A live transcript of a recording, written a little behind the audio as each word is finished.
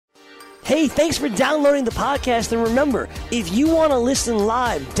Hey, thanks for downloading the podcast. And remember, if you want to listen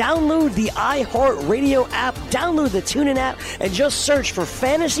live, download the iHeartRadio app, download the TuneIn app, and just search for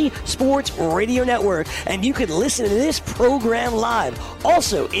Fantasy Sports Radio Network, and you can listen to this program live.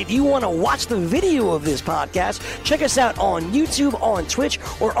 Also, if you want to watch the video of this podcast, check us out on YouTube, on Twitch,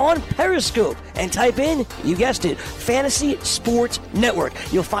 or on Periscope, and type in, you guessed it, Fantasy Sports Network.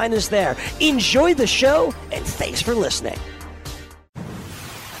 You'll find us there. Enjoy the show, and thanks for listening.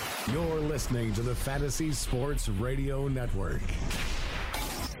 You're listening to the Fantasy Sports Radio Network.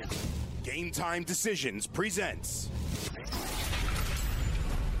 Game Time Decisions presents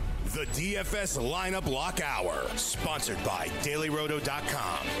the DFS Lineup Lock Hour, sponsored by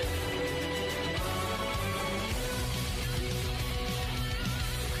DailyRoto.com.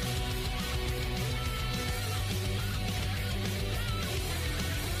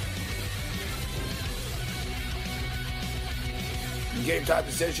 Game Time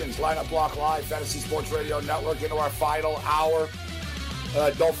Decisions, Lineup Block Live, Fantasy Sports Radio Network into our final hour.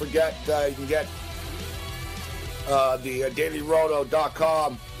 Don't forget, you can get the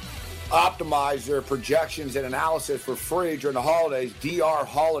DailyRoto.com optimizer projections and analysis for free during the holidays. DR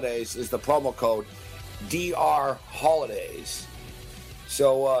Holidays is the promo code. DR Holidays.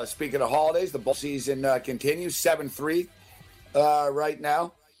 So speaking of holidays, the bowl season continues 7-3 right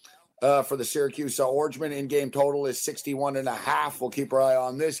now. For the Syracuse Orangemen, in-game total is 61.5. We'll keep our eye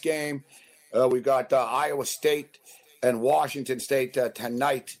on this game. We've got Iowa State and Washington State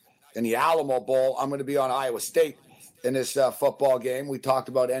tonight in the Alamo Bowl. I'm going to be on Iowa State in this football game. We talked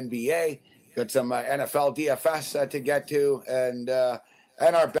about NBA, got some NFL DFS to get to, and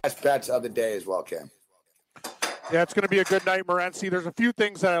our best bets of the day as well, Cam. Yeah, it's going to be a good night, Morency. There's a few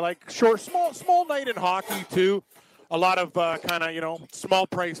things that I like. Short, small night in hockey, too. A lot of small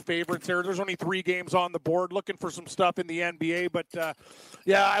price favorites there. There's only 3 games on the board. Looking for some stuff in the NBA. But,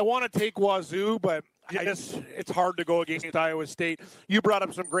 I want to take Wazoo, but it's hard to go against Iowa State. You brought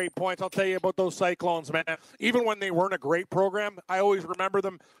up some great points. I'll tell you about those Cyclones, man. Even when they weren't a great program, I always remember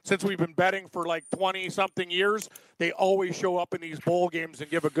them since we've been betting for like 20-something years. They always show up in these bowl games and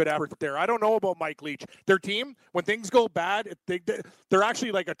give a good effort there. I don't know about Mike Leach. Their team, when things go bad, they're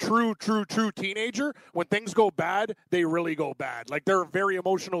actually like a true teenager. When things go bad, they really go bad. Like, they're a very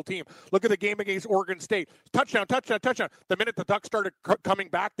emotional team. Look at the game against Oregon State. Touchdown. The minute the Ducks started coming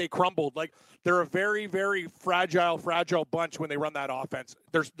back, they crumbled. Like, they're a very, very fragile bunch when they run that offense.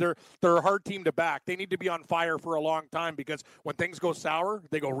 They're a hard team to back. They need to be on fire for a long time because when things go sour,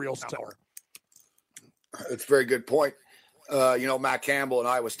 they go real sour. It's a very good point. Matt Campbell and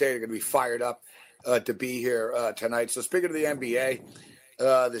Iowa State are going to be fired up to be here tonight. So speaking of the NBA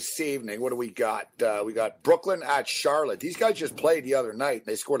this evening, what do we got? We got Brooklyn at Charlotte. These guys just played the other night.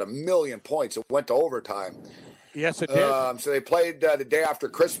 They scored 1,000,000 points. It went to overtime. Yes, it did. So they played the day after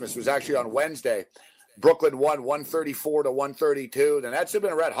Christmas. It was actually on Wednesday. Brooklyn won 134 to 132. The Nets have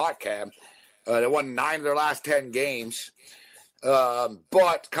been red hot, Cam. They won 9 of their last 10 games.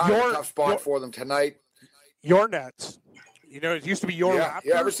 But kind of a tough spot for them tonight. Your Nets. It used to be your Raptors.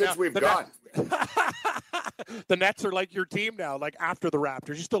 Yeah, ever since we've gone. The Nets are like your team now, like after the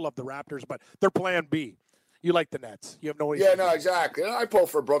Raptors. You still love the Raptors, but they're plan B. You like the Nets. You have no issue. Yeah, no, exactly. I pull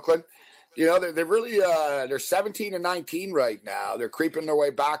for Brooklyn. They're really they're 17-19 right now. They're creeping their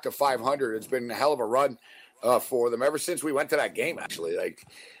way back to 500. It's been a hell of a run for them ever since we went to that game, actually. Like,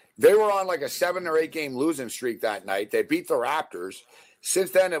 they were on like a 7 or 8 game losing streak that night. They beat the Raptors.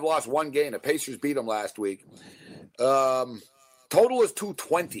 Since then, they've lost 1 game. The Pacers beat them last week. Total is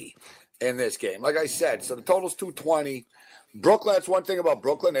 220 in this game. Like I said, so the total is 220. Brooklyn, that's one thing about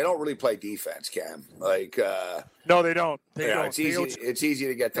Brooklyn. They don't really play defense, Cam. Like, no, they don't. It's easy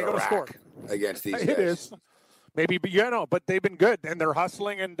to get to the rack against these guys. It is. Maybe, but they've been good, and they're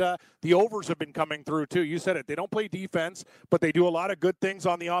hustling, and the overs have been coming through, too. You said it. They don't play defense, but they do a lot of good things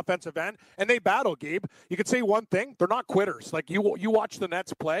on the offensive end, and they battle, Gabe. You could say one thing. They're not quitters. Like, you watch the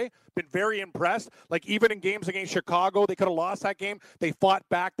Nets play, been very impressed. Like, even in games against Chicago, they could have lost that game. They fought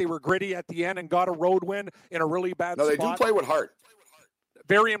back. They were gritty at the end and got a road win in a really bad spot. No, they do play with heart.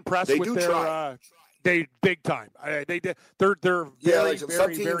 Very impressed with their They big time. They're very,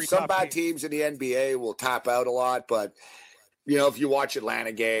 very some tough bad teams. teams in the NBA will tap out a lot, but if you watch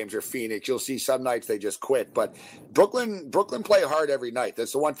Atlanta games or Phoenix, you'll see some nights they just quit. But Brooklyn play hard every night.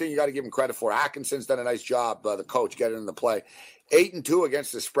 That's the one thing you got to give them credit for. Atkinson's done a nice job, the coach, getting in the play. 8-2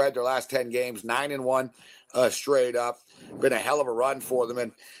 against the spread their last 10 games, 9-1 straight up. Been a hell of a run for them.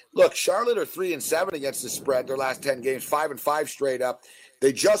 And look, Charlotte are 3-7 against the spread their last 10 games, 5-5 straight up.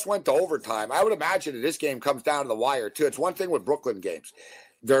 They just went to overtime. I would imagine that this game comes down to the wire, too. It's one thing with Brooklyn games.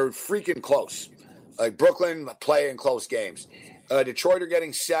 They're freaking close. Like, Brooklyn play in close games. Detroit are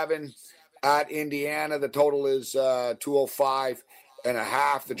getting 7 at Indiana. The total is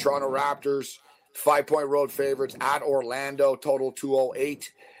 205.5. The Toronto Raptors, 5-point road favorites at Orlando, total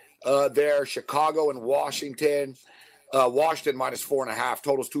 208. There, Chicago and Washington. Washington minus 4.5,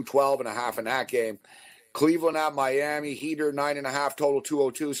 totals 212.5 in that game. Cleveland at Miami, Heater 9.5, total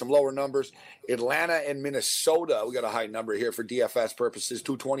 202, some lower numbers. Atlanta and Minnesota, we got a high number here for DFS purposes,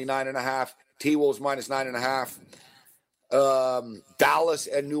 229.5. T-Wolves minus 9.5. Dallas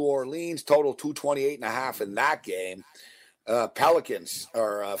and New Orleans, total 228.5 in that game. Pelicans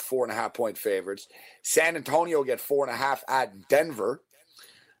are 4.5-point favorites. San Antonio get 4.5 at Denver.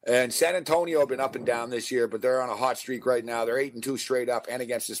 And San Antonio have been up and down this year, but they're on a hot streak right now. They're 8-2 straight up and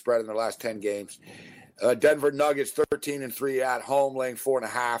against the spread in their last 10 games. Denver Nuggets 13-3 at home, laying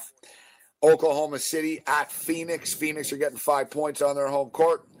 4.5. Oklahoma City at Phoenix. Phoenix are getting 5 points on their home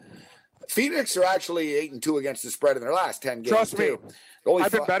court. Phoenix are actually 8-2 against the spread in their last 10 games. Trust me,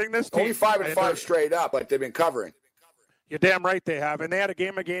 I've been betting this team. Only 5-5 straight up, but they've been covering. You're damn right they have. And they had a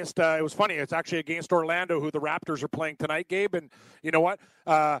game against, it was funny, it's actually against Orlando, who the Raptors are playing tonight, Gabe. And you know what?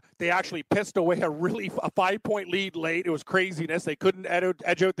 They actually pissed away a 5-point lead late. It was craziness. They couldn't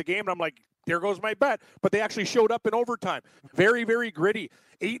edge out the game. And I'm like, there goes my bet. But they actually showed up in overtime. Very, very gritty.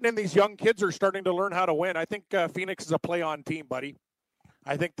 Ayton and these young kids are starting to learn how to win. I think Phoenix is a play-on team, buddy.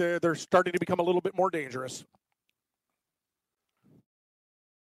 I think they're starting to become a little bit more dangerous.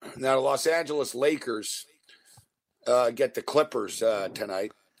 Now, the Los Angeles Lakers get the Clippers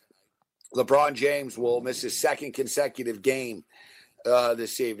tonight. LeBron James will miss his second consecutive game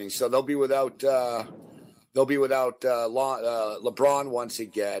this evening, so they'll be without LeBron once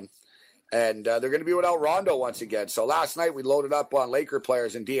again, and they're going to be without Rondo once again. So last night we loaded up on Laker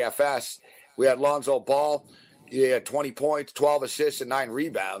players in DFS. We had Lonzo Ball. He had 20 points, 12 assists, and 9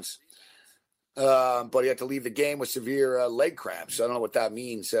 rebounds. But he had to leave the game with severe leg cramps. So I don't know what that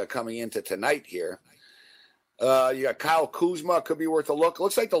means coming into tonight here. You got Kyle Kuzma, could be worth a look.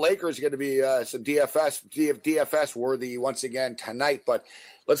 Looks like the Lakers are going to be some DFS worthy once again tonight. But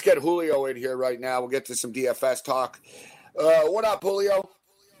let's get Julio in here right now. We'll get to some DFS talk. What up, Julio?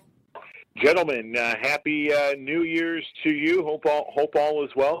 Gentlemen, happy New Year's to you. Hope all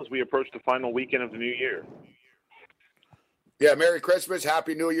is well as we approach the final weekend of the new year. Yeah, Merry Christmas,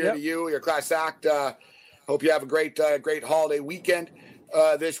 Happy New Year to you, your class act. Hope you have a great holiday weekend.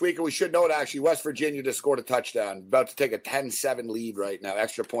 This week, and we should note, actually, West Virginia just scored a touchdown. About to take a 10-7 lead right now,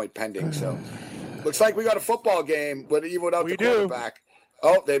 extra point pending. So, looks like we got a football game, but even without the quarterback.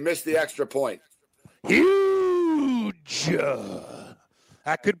 Oh, they missed the extra point. Huge.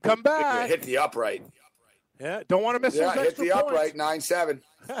 That could come back. Hit the upright. Yeah, don't want to miss those extra points. Yeah, hit the upright, 9-7.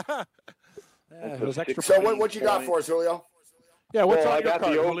 So, what you got for us, Julio? Yeah, what's on your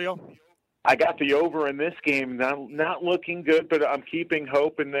card, Julio? I got the over in this game. Not looking good, but I'm keeping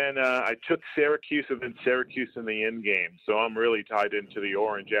hope. And then I took Syracuse and then Syracuse in the end game. So I'm really tied into the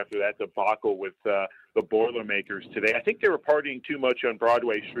orange after that debacle with the Boilermakers today. I think they were partying too much on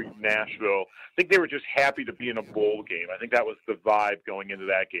Broadway Street in Nashville. I think they were just happy to be in a bowl game. I think that was the vibe going into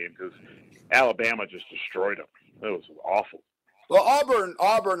that game because Alabama just destroyed them. It was awful. Well,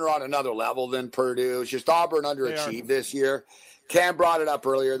 Auburn are on another level than Purdue. It's just Auburn underachieved this year. Cam brought it up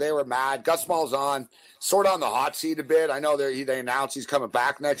earlier. They were mad. Gus Malzahn sort of on the hot seat a bit. I know they announced he's coming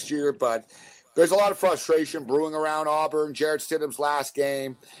back next year, but there's a lot of frustration brewing around Auburn. Jarrett Stidham's last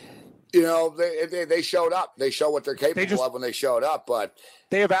game. You know, they showed up. They show what they're capable of when they showed up, but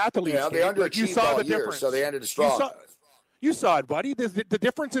they have athletes. You know, they underachieved all year, so they ended strong. You saw it, buddy. The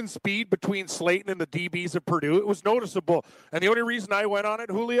difference in speed between Slayton and the DBs of Purdue, it was noticeable. And the only reason I went on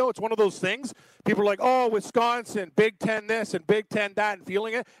it, Julio, it's one of those things. People are like, oh, Wisconsin, Big Ten this and Big Ten that and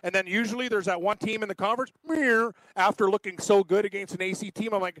feeling it. And then usually there's that one team in the conference, after looking so good against an AC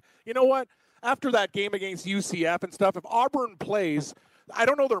team. I'm like, you know what? After that game against UCF and stuff, if Auburn plays, I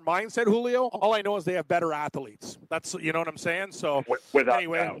don't know their mindset, Julio. All I know is they have better athletes. That's, you know what I'm saying? So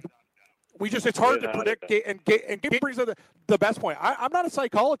anyway. Doubt. It's hard to predict, and Gabe brings up the best point. I'm not a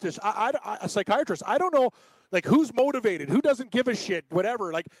psychologist, a psychiatrist. I don't know, like, who's motivated, who doesn't give a shit,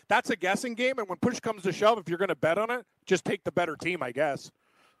 whatever. Like, that's a guessing game, and when push comes to shove, if you're going to bet on it, just take the better team, I guess.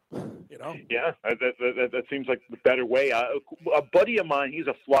 You know? Yeah, that seems like the better way. A buddy of mine, he's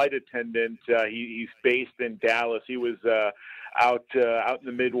a flight attendant. He's based in Dallas. He was out in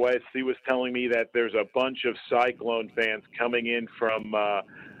the Midwest. He was telling me that there's a bunch of Cyclone fans coming in from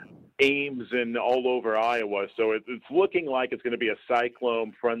Ames and all over Iowa. So it's looking like it's going to be a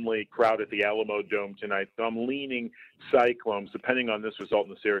Cyclone-friendly crowd at the Alamo Dome tonight. So I'm leaning Cyclones. Depending on this result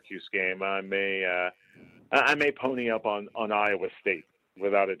in the Syracuse game, I may pony up on Iowa State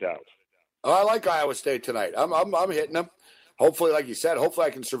without a doubt. Oh, I like Iowa State tonight. I'm hitting them. hopefully, like you said, hopefully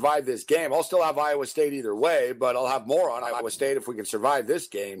I can survive this game. I'll still have Iowa State either way, but I'll have more on Iowa State if we can survive this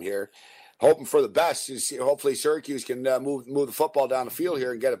game here. Hoping for the best. Hopefully Syracuse can move the football down the field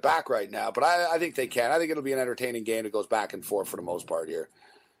here and get it back right now. But I think they can. I think it'll be an entertaining game that goes back and forth for the most part here.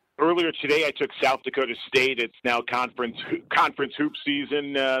 Earlier today, I took South Dakota State. It's now conference hoop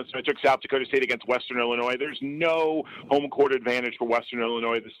season, so I took South Dakota State against Western Illinois. There's no home court advantage for Western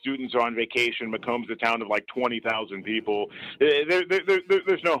Illinois. The students are on vacation. Macomb's a town of like 20,000 people.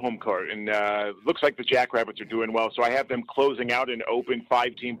 There's no home court, and looks like the Jackrabbits are doing well. So I have them closing out an open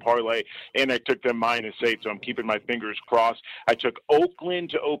 5-team parlay, and I took them -8, so I'm keeping my fingers crossed. I took Oakland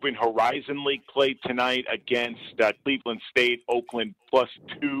to open Horizon League play tonight against Cleveland State. Oakland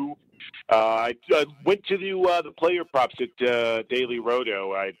 +2. I went to the player props at Daily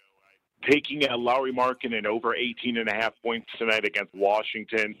Roto. I'm taking Lauri Markkanen over 18.5 points tonight against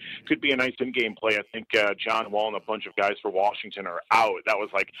Washington. Could be a nice in-game play. I think John Wall and a bunch of guys for Washington are out. That was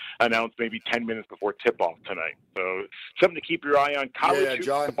announced maybe 10 minutes before tip-off tonight. So something to keep your eye on. College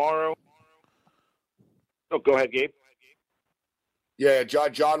tomorrow. Oh, go ahead, Gabe. Yeah,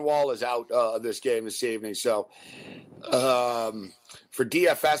 John Wall is out of this game this evening. So for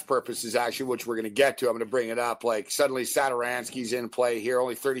DFS purposes, actually, which we're going to get to, I'm going to bring it up. Suddenly Satoransky's in play here,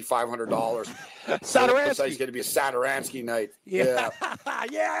 only $3,500. Satoransky. Looks like it's going to be a Satoransky night. Yeah.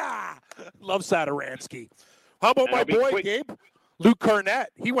 Yeah. Love Satoransky. How about my boy, Gabe? Luke Cornett.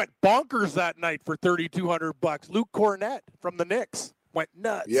 He went bonkers that night for $3,200. Luke Cornett from the Knicks went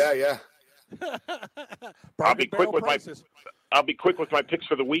nuts. Yeah. I'll be quick with my picks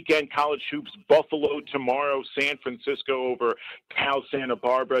for the weekend. College hoops: Buffalo tomorrow, San Francisco over Cal Santa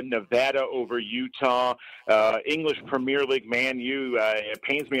Barbara, Nevada over Utah. English Premier League, Man U. It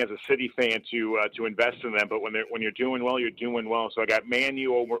pains me as a City fan to invest in them, but when you're doing well, you're doing well. So I got Man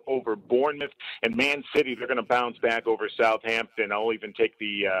U over Bournemouth, and Man City. They're going to bounce back over Southampton. I'll even take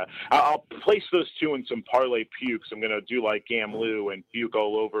I'll place those two in some parlay pukes. I'm going to do like Gamlu and puke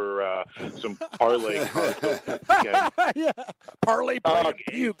all over some parlay. Yeah. Parlay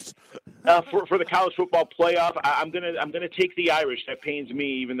pukes. For the college football playoff, I'm gonna take the Irish. That pains me,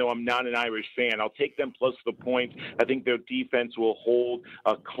 even though I'm not an Irish fan. I'll take them plus the points. I think their defense will hold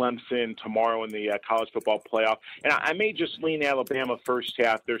Clemson tomorrow in the college football playoff. And I may just lean Alabama first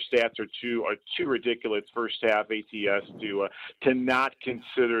half. Their stats are too ridiculous first half ATS to not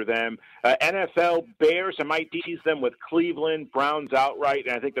consider them. NFL Bears, I might tease them with Cleveland. Browns outright,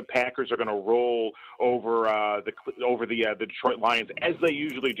 and I think the Packers are going to roll over the Detroit Lions, as they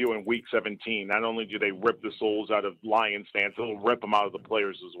usually do in Week 17. Not only do they rip the souls out of Lions fans, they'll rip them out of the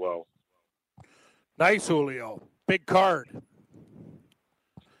players as well. Nice, Julio. Big card.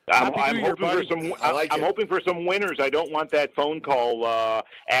 I'm hoping for some winners. I don't want that phone call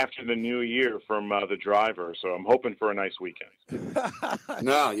after the new year from the driver, so I'm hoping for a nice weekend.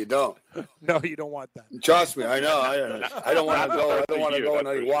 No, you don't. No, you don't want that. Trust me, I know. I don't want to go. I don't want to go on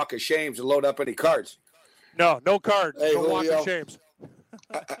any walk of shames and load up any cards. No cards. Hey, no Julio. walk of shames.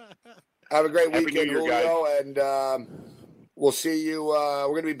 Have a great Happy weekend, New Year, Julio, and we'll see you. We're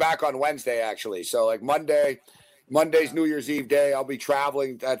going to be back on Wednesday, actually. So, Monday's New Year's Eve day. I'll be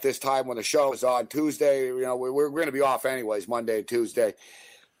traveling at this time when the show is on. Tuesday, we're going to be off anyways, Monday and Tuesday.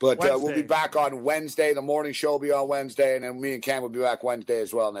 But we'll be back on Wednesday. The morning show will be on Wednesday, and then me and Cam will be back Wednesday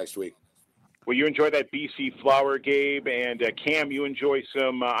as well next week. Well, you enjoy that BC flour, Gabe, and Cam, you enjoy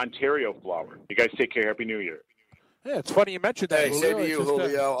some Ontario flour. You guys take care. Happy New Year. Yeah, it's funny you mentioned that. Hey, same to you,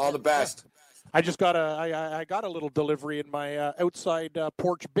 Julio. All the best. I just got I got a little delivery in my outside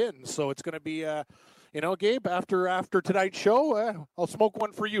porch bin, so it's going to be, Gabe, after tonight's show, I'll smoke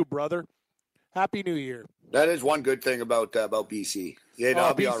one for you, brother. Happy New Year. That is one good thing about BC. Yeah,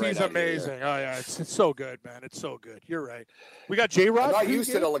 I'll be all right. BC's amazing. Oh yeah, it's so good, man. It's so good. You're right. We got J-Rod. I'm not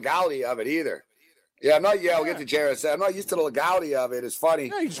used to the legality of it either. Yeah, I'm not. Yeah, we'll get to J-Rod. I'm not used to the legality of it. It's funny.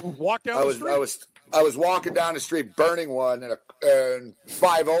 Yeah, you just walk down the street. I was walking down the street, burning one, and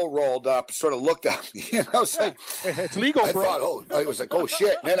 5-0 rolled up, sort of looked at me, and I was like, "It's legal, bro." I was like, "Oh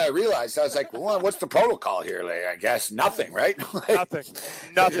shit!" And then I realized, I was like, "Well, what's the protocol here?" I guess nothing, right? Nothing.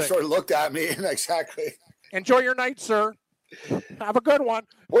 They just sort of looked at me, and exactly. Enjoy your night, sir. Have a good one.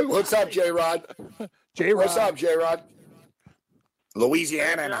 What's up, J-Rod? J-Rod. What's up, J-Rod?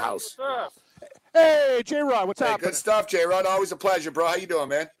 Louisiana in the house. Hey, J-Rod, what's happening? Good stuff, J-Rod. Always a pleasure, bro. How you doing,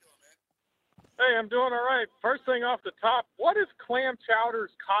 man? Hey, I'm doing all right. First thing off the top, what is Clam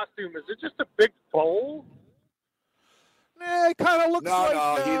Chowder's costume? Is it just a big bowl? It kind of looks like...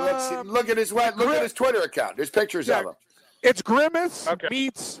 No, he looks... Look at his Twitter account. There's pictures of him. It's Grimace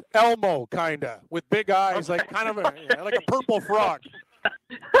meets Elmo, kind of, with big eyes, like kind of like a purple frog.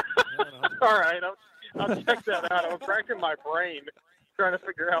 All right. I'll check that out. I was racking my brain trying to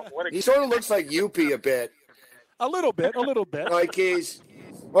figure out what. He sort of looks like Yuppie a bit. A little bit. Like it's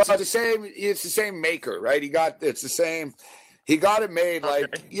the same. It's the same maker, right? It's the same. He got it made. Okay.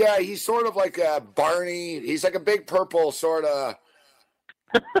 Like, yeah, he's sort of like a Barney. He's like a big purple sort of.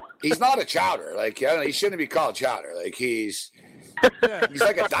 He's not a Chowder. Like, I don't know, he shouldn't be called Chowder. Like, he's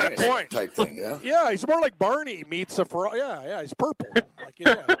like a dinosaur type thing. Yeah. Yeah, he's more like Barney meets a frog. Yeah, he's purple. Like,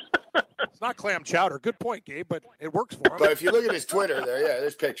 yeah. It's not clam chowder. Good point, Gabe, but it works for him. But if you look at his Twitter there, yeah,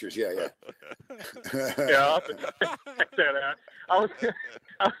 there's pictures. Yeah. Yeah, I'll have to check that out. I was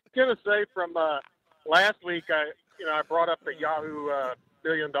gonna say from last week, I brought up the Yahoo $1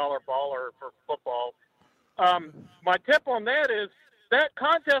 billion baller for football. My tip on that is that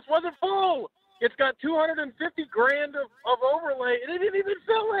contest wasn't full. It's got $250,000 of overlay, and it didn't even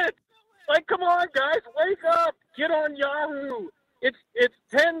fill it. Like, come on, guys, wake up, get on Yahoo. It's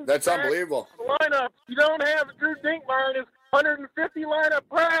 10. That's unbelievable. Lineups. You don't have Drew Dinkmeyer and his 150 lineup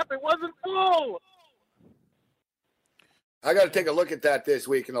crap. It wasn't full. I got to take a look at that this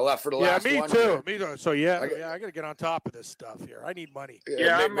week for the last one. Me too. Here. Me too. So I got to get on top of this stuff here. I need money.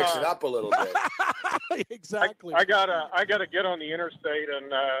 Yeah, mix it up a little bit. Exactly. I gotta get on the interstate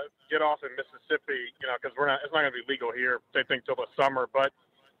and get off in Mississippi. Because it's not gonna be legal here. They think till the summer. But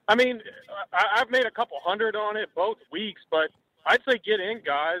I mean, I've made a couple hundred on it both weeks. But I'd say get in,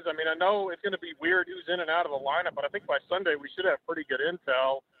 guys. I mean, I know it's going to be weird who's in and out of the lineup, but I think by Sunday we should have pretty good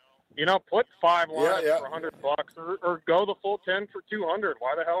intel. Put 5 lineups for $100 or go the full 10 for $200.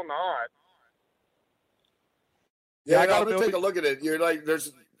 Why the hell not? Yeah, I got to take a look at it. You're like,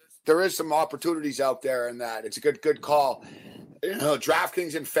 there is some opportunities out there in that. It's a good call.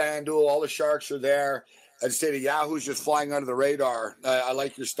 DraftKings and FanDuel, all the sharks are there. I'd say the Yahoo's just flying under the radar. I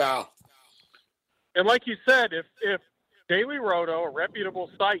like your style. And like you said, if Daily Roto, a reputable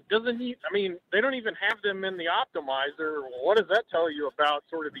site, they don't even have them in the optimizer. What does that tell you about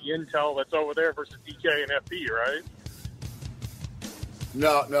sort of the intel that's over there versus DK and FB, right?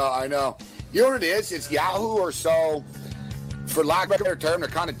 No, I know. You know what it is? It's Yahoo or so, for lack of a better term, they're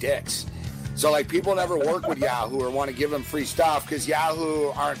kind of dicks. So, like, people never work with Yahoo or want to give them free stuff because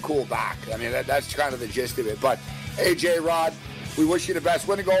Yahoo aren't cool back. I mean, that's kind of the gist of it. But, hey, J-Rod, we wish you the best.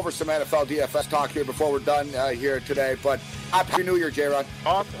 We're going to go over some NFL DFS talk here before we're done here today. But Happy New Year, J-Rod.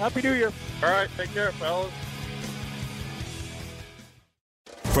 Awesome. Happy New Year. All right. Take care, fellas.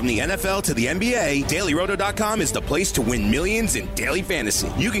 From the NFL to the NBA, DailyRoto.com is the place to win millions in daily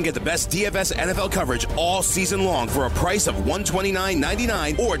fantasy. You can get the best DFS NFL coverage all season long for a price of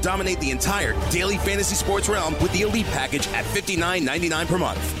 $129.99 or dominate the entire daily fantasy sports realm with the Elite Package at $59.99 per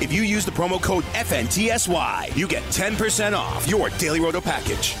month. If you use the promo code FNTSY, you get 10% off your Daily Roto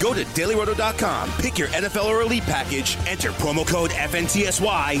package. Go to DailyRoto.com, pick your NFL or Elite Package, enter promo code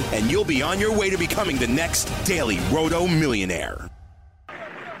FNTSY, and you'll be on your way to becoming the next Daily Roto millionaire.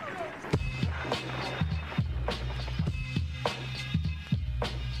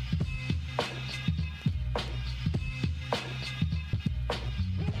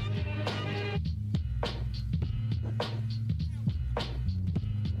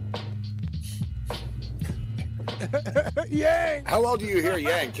 Yang. How well do you hear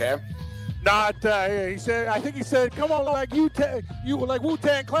Yang, Cam? Not. He said. I think he said, "Come on, like you like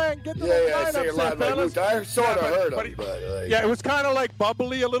Wu-Tang Clan, get the I say a lot like Wu-Tang. I sort of heard him, it was kind of like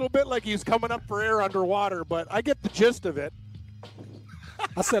bubbly a little bit, like he's coming up for air underwater. But I get the gist of it.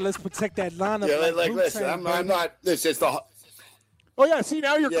 I said, let's protect that lineup. Yeah, like listen, I'm not. This is the. Oh yeah, see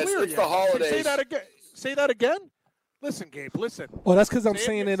now you're clear. It's the holidays. Say that again. Say that again. Listen, Gabe. Listen. Oh, that's because I'm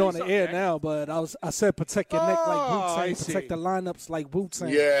saying it on the air now. But I said protect your neck like Wu-Tang. Protect the lineups like Wu-Tang.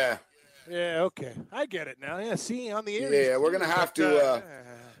 Yeah. Yeah. Okay, I get it now. Yeah. See on the air. Yeah, we're gonna have to.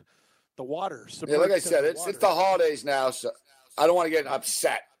 The water. Yeah, like I said, it's the holidays now, so I don't want to get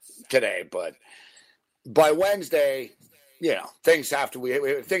upset today, but by Wednesday, things have to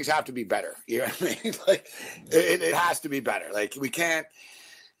be better. You know what I mean? Like it has to be better. Like we can't.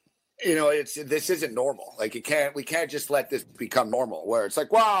 This isn't normal. Like we can't just let this become normal where it's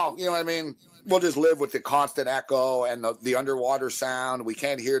like, wow, you know what I mean? We'll just live with the constant echo and the underwater sound. We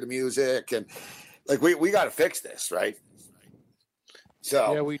can't hear the music. And like, we got to fix this. Right.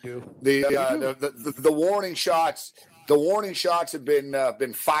 So yeah, we do. The warning shots have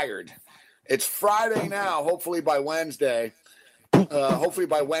been fired. It's Friday now. Hopefully by Wednesday,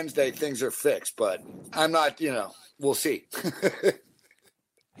 things are fixed, but I'm not, we'll see.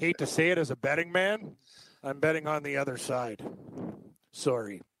 Hate to say it as a betting man, I'm betting on the other side.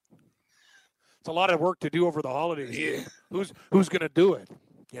 Sorry. It's a lot of work to do over the holidays. Yeah. Who's going to do it?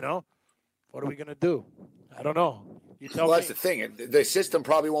 What are we going to do? I don't know. You tell well, me. that's the thing. The system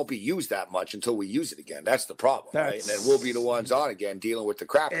probably won't be used that much until we use it again. That's the problem, right? And then we'll be the ones on again dealing with the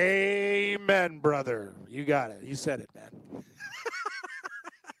crap. Amen, brother. You got it. You said it, man.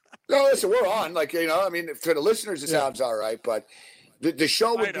 No, listen, we're on. Like, I mean, for the listeners, it sounds all right, but the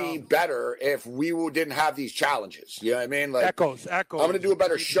show would be better if we didn't have these challenges. You know what I mean? Like, Echoes. I'm going to do a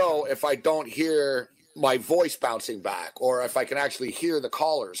better show if I don't hear my voice bouncing back, or if I can actually hear the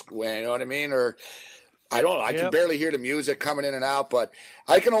callers. You know what I mean? Or I don't know. I can barely hear the music coming in and out, but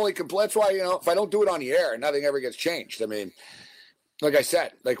I can only complain. That's why, if I don't do it on the air, nothing ever gets changed. I mean, like I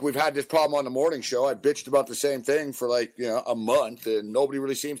said, like we've had this problem on the morning show. I bitched about the same thing for a month, and nobody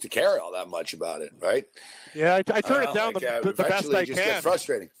really seems to care all that much about it, right? Yeah, I turn it down the best I it just can. gets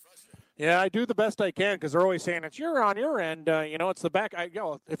frustrating. Yeah, I do the best I can because they're always saying you're on your end. It's the back.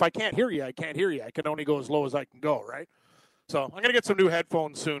 If I can't hear you, I can't hear you. I can only go as low as I can go, right? So I'm gonna get some new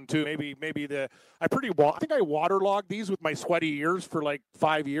headphones soon too. Maybe I think I waterlogged these with my sweaty ears for like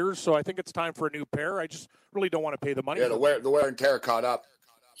 5 years. So I think it's time for a new pair. I just really don't want to pay the money. Yeah, the wear and tear caught up.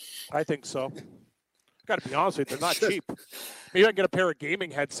 I think so. Got to be honest with you, they're not cheap. Maybe I can get a pair of gaming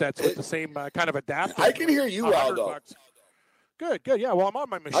headsets with the same kind of adapter. I can hear you well, though. Good. Yeah, well, I'm on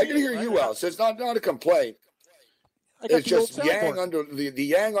my machine. I can hear you well, so it's not a complaint. It's just Yang under the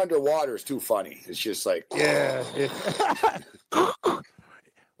Yang underwater is too funny. It's just like yeah.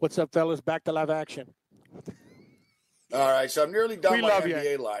 What's up, fellas? Back to live action. All right, so I'm nearly done my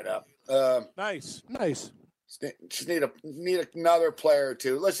NBA lineup. Nice. Just need another player or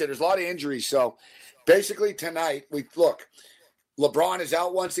two. Listen, there's a lot of injuries, so basically tonight LeBron is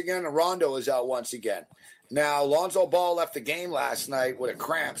out once again, and Rondo is out once again. Now, Lonzo Ball left the game last night with a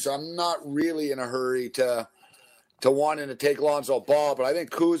cramp, so I'm not really in a hurry to wanting to take Lonzo Ball, but I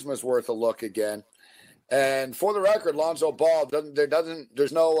think Kuzma's worth a look again. And for the record, Lonzo Ball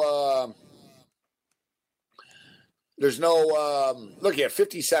there's no look, he had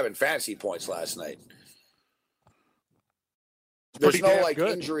 57 fantasy points last night. There's no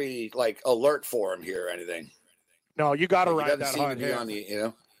injury alert for him here or anything. No, you got to ride that hot. He doesn't seem to be on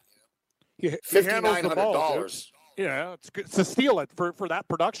the $5,900. Yeah, it's a steal it for that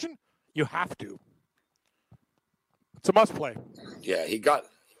production. You have to. It's a must play. Yeah,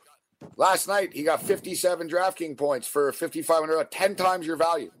 last night he got 57 DraftKings points for 5,500, 10 times your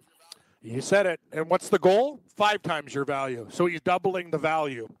value. You said it. And what's the goal? 5 times your value. So he's doubling the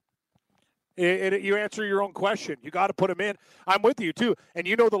value. You answer your own question. You got to put him in. I'm with you, too. And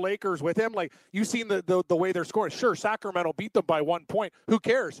the Lakers with him. Like, you've seen the way they're scoring. Sure, Sacramento beat them by 1 point. Who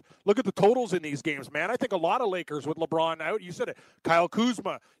cares? Look at the totals in these games, man. I think a lot of Lakers with LeBron out. You said it. Kyle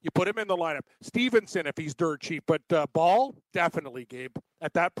Kuzma, you put him in the lineup. Stevenson, if he's dirt cheap. But Ball, definitely, Gabe.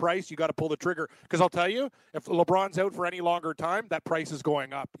 At that price, you got to pull the trigger. Because I'll tell you, if LeBron's out for any longer time, that price is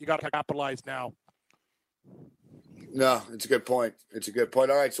going up. You got to capitalize now. No, it's a good point. All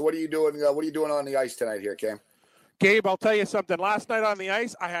right, so what are you doing? What are you doing on the ice tonight here, Cam? Gabe, I'll tell you something. Last night on the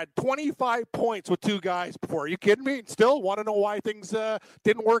ice, I had 25 points with 2 guys before. Are you kidding me? Still, want to know why things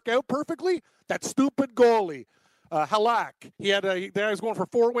didn't work out perfectly? That stupid goalie, Halak. He was going for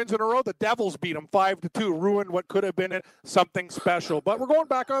 4 wins in a row. The Devils beat him 5-2, ruined what could have been something special. But we're going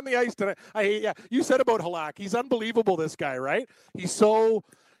back on the ice tonight. You said about Halak. He's unbelievable, this guy, right? He's so...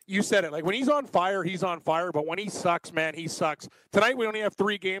 You said it. Like, when he's on fire, but when he sucks, man, he sucks. Tonight, we only have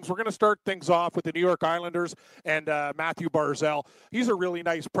 3 games. We're going to start things off with the New York Islanders and Matthew Barzal. He's a really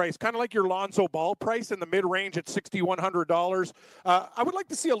nice price, kind of like your Lonzo Ball price in the mid-range at $6,100. I would like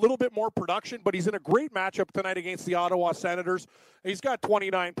to see a little bit more production, but he's in a great matchup tonight against the Ottawa Senators. He's got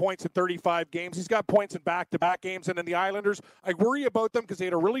 29 points in 35 games. He's got points in back-to-back games. And then the Islanders, I worry about them because they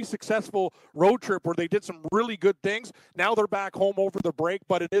had a really successful road trip where they did some really good things. Now they're back home over the break,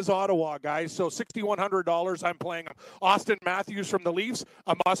 but it is Ottawa, guys. So $6,100, I'm playing him. Austin Matthews from the Leafs,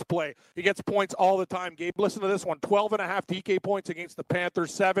 a must-play. He gets points all the time. Gabe, listen to this one. 12.5 DK points against the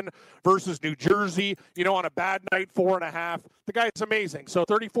Panthers, 7 versus New Jersey. On a bad night, 4.5. The guy's amazing. So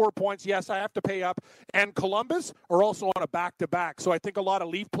 34 points. Yes, I have to pay up. And Columbus are also on a back-to-back. So I think a lot of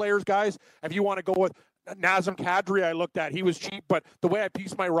Leaf players, guys, if you want to go with Nazem Kadri, I looked at. He was cheap, but the way I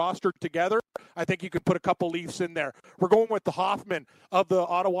pieced my roster together, I think you could put a couple Leafs in there. We're going with the Hoffman of the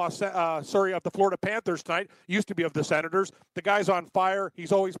of the Florida Panthers tonight. Used to be of the Senators. The guy's on fire.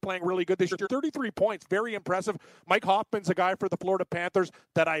 He's always playing really good this year. 33 points, very impressive. Mike Hoffman's a guy for the Florida Panthers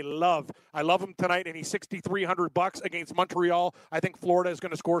that I love. I love him tonight, and he's $6,300 against Montreal. I think Florida is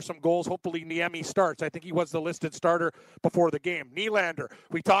going to score some goals. Hopefully, Niemi starts. I think he was the listed starter before the game. Nylander,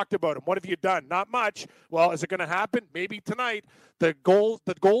 we talked about him. What have you done? Not much. Well, is it going to happen? Maybe tonight. The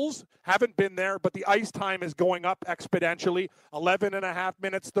goals haven't been there, but the ice time is going up exponentially. 11 and a half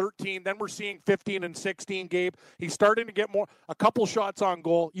minutes, 13. Then we're seeing 15 and 16, Gabe. He's starting to get a couple shots on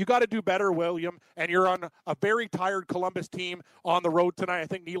goal. You got to do better, William, and you're on a very tired Columbus team on the road tonight. I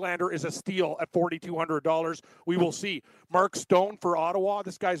think Nylander is a steal at $4,200. We will see. Mark Stone for Ottawa.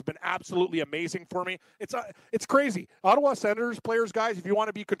 This guy's been absolutely amazing for me. It's crazy. Ottawa Senators players, guys, if you want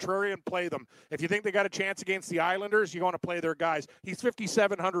to be contrarian, play them. If you think they got a chance against the Islanders, you want to play their guys. He's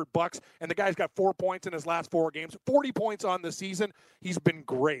 $5,700, and the guy's got 4 points in his last 4 games. 40 points on the season. He's been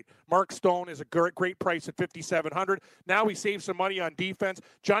great. Mark Stone is a great price at $5,700. Now he saves some money on defense.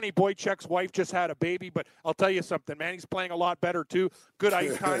 Johnny Boychuk's wife just had a baby, but I'll tell you something, man. He's playing a lot better, too. Good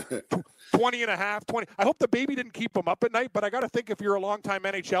ice time. 20 and a half, 20. I hope the baby didn't keep him up at night, but I got to think if you're a longtime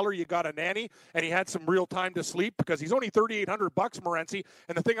NHLer, you got a nanny, and he had some real time to sleep because he's only $3,800, Morency.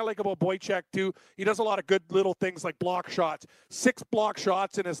 And the thing I like about Boychuk, too, he does a lot of good little things like block shots. 6 block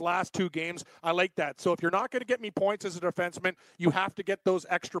shots in his last 2 games. I like that. So if you're not going to get me points as a defenseman, you have to get those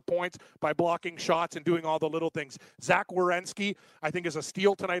extra points by blocking shots and doing all the little things. Zach Werenski, I think, is a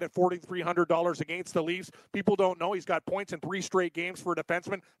steal tonight at $4,300 against the Leafs. People don't know he's got points in 3 straight games for a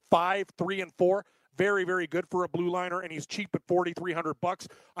defenseman, 5, 3, and 4. Very, very good for a blue liner, and he's cheap at $4,300.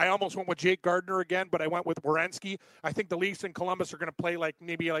 I almost went with Jake Gardiner again, but I went with Werenski. I think the Leafs and Columbus are going to play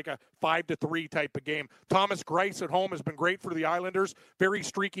maybe like a 5-3 type of game. Thomas Greiss at home has been great for the Islanders. Very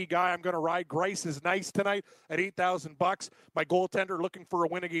streaky guy. I'm going to ride. Greiss is nice tonight at $8,000. My goaltender looking for a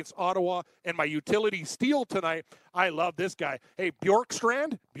win against Ottawa, and my utility steal tonight. I love this guy. Hey,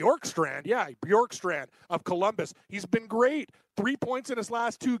 Bjorkstrand of Columbus. He's been great. 3 points in his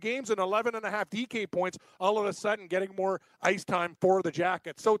last 2 games and 11 and a half DK points, all of a sudden getting more ice time for the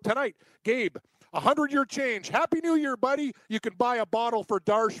Jackets. So tonight, Gabe, 100-year change. Happy New Year, buddy. You can buy a bottle for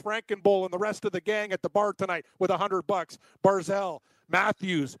Darsh Frankenbull and the rest of the gang at the bar tonight with $100. Barzell,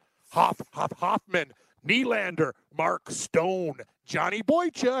 Matthews, Hoffman, Nylander, Mark Stone, Johnny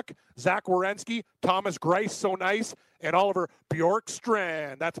Boychuk, Zach Werenski, Thomas Greiss, so nice, and Oliver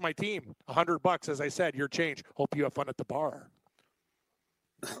Bjorkstrand. That's my team. $100, as I said, your change. Hope you have fun at the bar.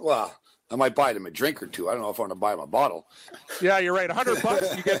 Well, I might buy them a drink or two. I don't know if I want to buy them a bottle. Yeah, you're right.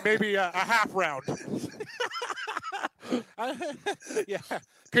 $100, you get maybe a half round. Yeah,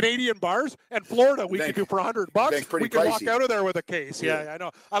 Canadian bars and Florida we can do for $100. We can walk out of there with a case. Yeah, I know.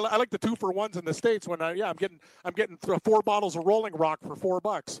 I like the 2-for-1s in the States when I'm getting 4 bottles of Rolling Rock for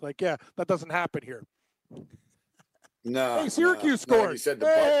 $4. Like, yeah, that doesn't happen here. No. Hey, Syracuse scored. No, you said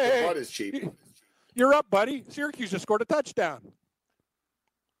the butt is cheap. You're up, buddy. Syracuse just scored a touchdown.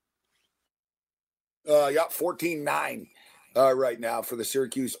 14-9 right now for the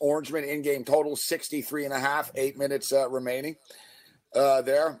Syracuse Orangemen. In-game total 63.5, 8 minutes remaining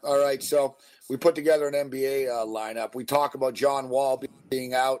there. All right, so we put together an NBA lineup. We talk about John Wall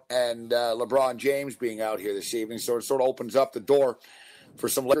being out and LeBron James being out here this evening, so it sort of opens up the door for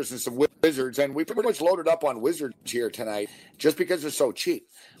some Lakers and some Wizards, and we pretty much loaded up on Wizards here tonight just because they're so cheap.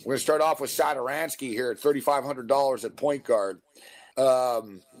 We're going to start off with Satoransky here at $3,500 at point guard.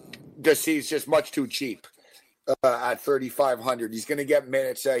 He's just much too cheap at $3,500. He's going to get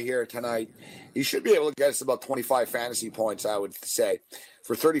minutes here tonight. He should be able to get us about 25 fantasy points, I would say.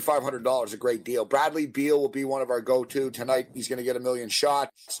 For $3,500, a great deal. Bradley Beal will be one of our go-to tonight. He's going to get 1 million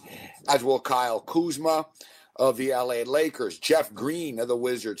shots, as will Kyle Kuzma of the LA Lakers. Jeff Green of the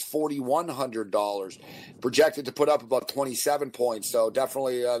Wizards, $4,100. Projected to put up about 27 points, so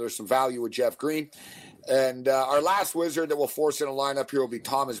definitely there's some value with Jeff Green. And our last Wizard that we'll force in a lineup here will be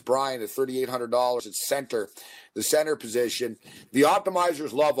Thomas Bryant at $3,800 at center, the center position. The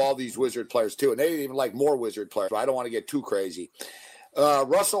optimizers love all these Wizard players, too, and they even like more Wizard players, but I don't want to get too crazy.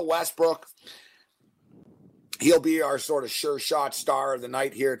 Russell Westbrook, he'll be our sort of sure shot star of the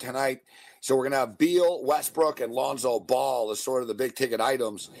night here tonight. So we're going to have Beal, Westbrook, and Lonzo Ball as sort of the big-ticket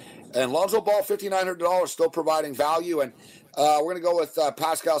items. And Lonzo Ball, $5,900, still providing value. And we're going to go with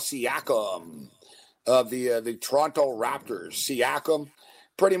Pascal Siakam of the Toronto Raptors. Siakam,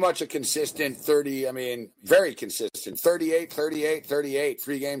 pretty much a consistent very consistent. 38, 38, 38,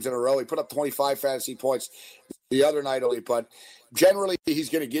 3 games in a row. He put up 25 fantasy points the other night only, but generally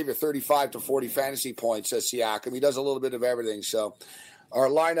he's going to give you 35 to 40 fantasy points as Siakam. He does a little bit of everything. So our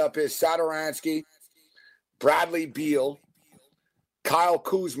lineup is Satoransky, Bradley Beal, Kyle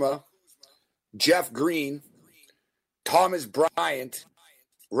Kuzma, Jeff Green, Thomas Bryant,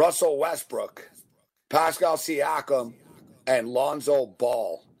 Russell Westbrook, Pascal Siakam, and Lonzo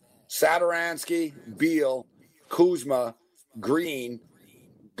Ball. Satoransky, Beal, Kuzma, Green,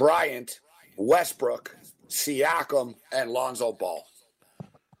 Bryant, Westbrook, Siakam, and Lonzo Ball.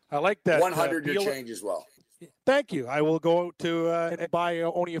 I like that. 100 your change as well. Thank you. I will go out to and buy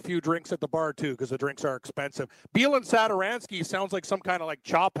only a few drinks at the bar, too, because the drinks are expensive. Beal and Sadaransky sounds like some kind of like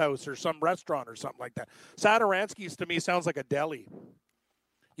chop house or some restaurant or something like that. Sadaransky's to me sounds like a deli.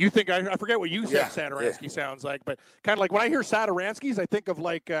 You think, I forget what you said Sadaransky sounds like, but kind of like when I hear Sadaransky's, I think of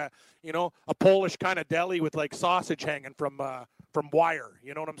like, a Polish kind of deli with like sausage hanging from wire.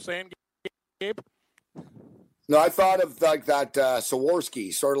 You know what I'm saying, Gabe? No, I thought of like that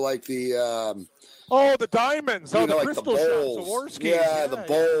Swarovski, sort of like the the diamonds. Oh, the like crystal the shop, bowls. Swarovski. Yeah, the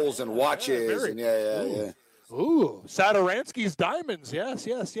bowls and watches. Yeah. Ooh, Sadaransky's diamonds. Yes.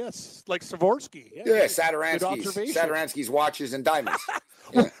 Like Swarovski. Yeah, Sadaransky's watches and diamonds.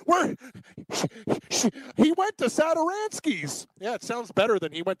 He went to Sadaransky's. Yeah, it sounds better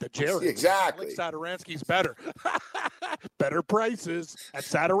than he went to Jared. Exactly. I like Sadaransky's better. Better prices at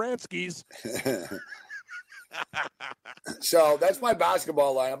Sadaransky's. So that's my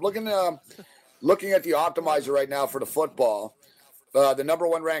basketball line. I'm looking at the optimizer right now for the football. The number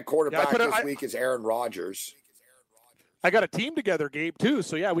 1 ranked quarterback this week is Aaron Rodgers. I got a team together, Gabe, too.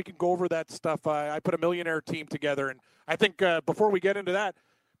 So, yeah, we can go over that stuff. I put a millionaire team together. And I think before we get into that,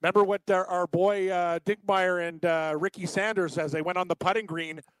 remember what our boy Dinkmeyer and Ricky Sanders, as they went on the putting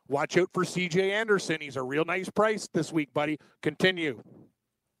green, watch out for C.J. Anderson. He's a real nice price this week, buddy. Continue.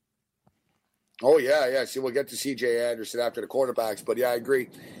 Oh, yeah. See, we'll get to C.J. Anderson after the quarterbacks. But, yeah, I agree.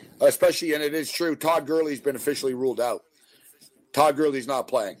 Especially, and it is true, Todd Gurley's been officially ruled out. Todd Gurley's not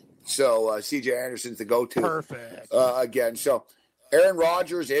playing. So, C.J. Anderson's the go-to. Perfect. Again. So, Aaron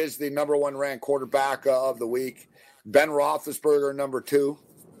Rodgers is the number 1 ranked quarterback of the week. Ben Roethlisberger, number 2.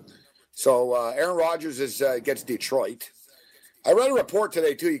 So, Aaron Rodgers gets Detroit. I read a report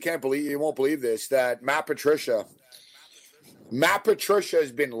today, too. You won't believe this, that Matt Patricia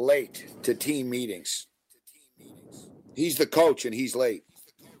has been late to team meetings. He's the coach, and he's late.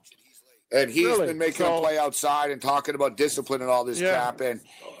 And he's been making them play outside and talking about discipline and all this crap. And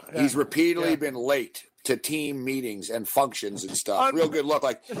he's repeatedly been late to team meetings and functions and stuff. Real good look.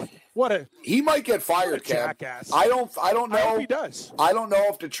 Like, he might get fired, Cam. I don't know. I hope he does. I don't know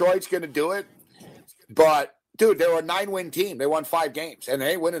if Detroit's going to do it. But, dude, they were a 9-win team. They won 5 games. And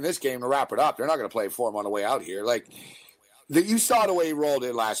they ain't winning this game to wrap it up. They're not going to play for him on the way out here. Like, you saw the way he rolled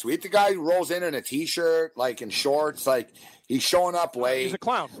in last week. The guy who rolls in a T-shirt, like in shorts, like he's showing up late. He's a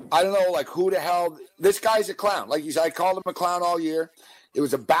clown. I don't know, like who the hell. This guy's a clown. Like I called him a clown all year. It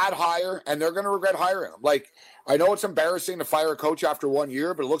was a bad hire, and they're going to regret hiring him. Like I know it's embarrassing to fire a coach after 1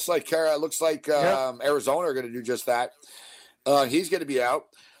 year, but it looks like Arizona are going to do just that. He's going to be out,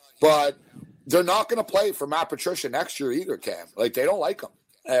 but they're not going to play for Matt Patricia next year either, Cam. Like they don't like him.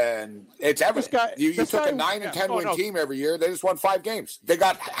 And it's evident. You took a 9 and 10 win team every year. They just won 5 games. They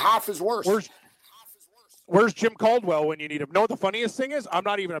got half as worse. Where's Jim Caldwell when you need him? No, the funniest thing is I'm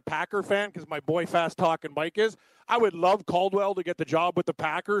not even a Packer fan because my boy Fast Talking Mike is. I would love Caldwell to get the job with the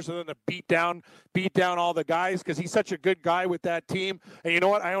Packers and then to beat down all the guys because he's such a good guy with that team. And you know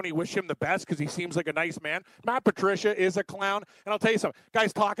what? I only wish him the best because he seems like a nice man. Matt Patricia is a clown. And I'll tell you something.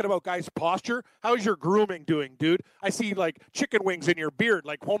 Guys talking about guys' posture. How's your grooming doing, dude? I see like chicken wings in your beard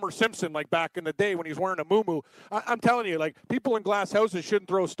like Homer Simpson like back in the day when he was wearing a muumuu. I'm telling you, like people in glass houses shouldn't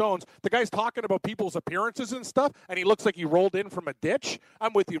throw stones. The guy's talking about people's appearances and stuff and he looks like he rolled in from a ditch.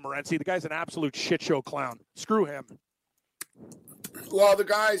 I'm with you, Morency. The guy's an absolute shit show clown. Screw him. Well, the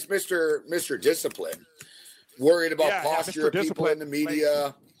guy's Mr. Discipline, worried about posture of people in the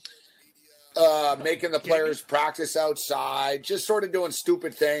media, making the players practice outside, just sort of doing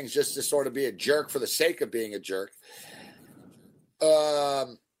stupid things just to sort of be a jerk for the sake of being a jerk.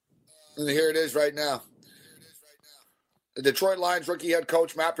 And here it is right now. The Detroit Lions rookie head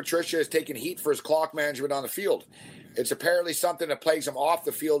coach Matt Patricia is taking heat for his clock management on the field. It's apparently something that plagues him off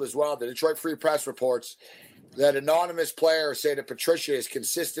the field as well. The Detroit Free Press reports that anonymous players say that Patricia is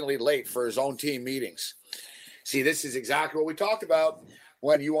consistently late for his own team meetings. See, this is exactly what we talked about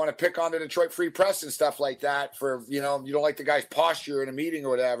when you want to pick on the Detroit Free Press and stuff like that for, you don't like the guy's posture in a meeting or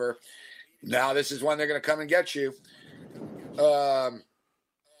whatever. Now this is when they're going to come and get you.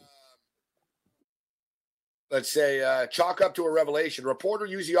 Let's say chalk up to a revelation. Reporter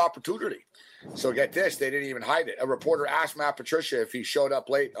used the opportunity. So get this, they didn't even hide it. A reporter asked Matt Patricia if he showed up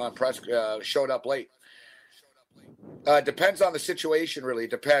late on press. Depends on the situation, really.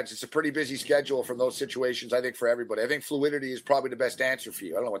 It depends. It's a pretty busy schedule from those situations, I think, for everybody. I think fluidity is probably the best answer for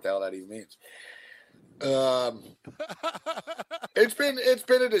you. I don't know what the hell that even means. It's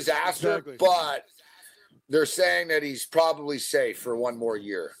been a disaster, but they're saying that he's probably safe for one more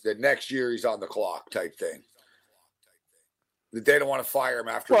year, that next year he's on the clock type thing. That they don't want to fire him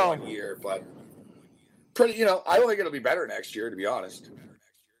after 1 year, but I don't think it'll be better next year, to be honest.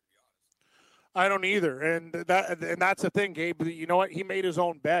 I don't either, and that's the thing, Gabe. You know what? He made his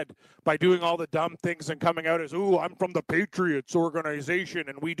own bed by doing all the dumb things and coming out as, "Ooh, I'm from the Patriots organization,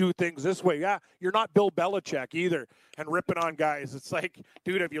 and we do things this way." Yeah, you're not Bill Belichick either, and ripping on guys. It's like,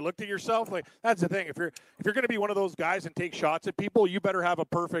 dude, have you looked at yourself? Like, that's the thing. If you're going to be one of those guys and take shots at people, you better have a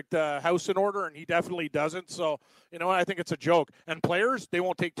perfect house in order, and he definitely doesn't. So, you know what? I think it's a joke. And players, they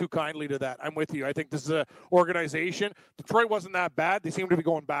won't take too kindly to that. I'm with you. I think this is an organization. Detroit wasn't that bad. They seem to be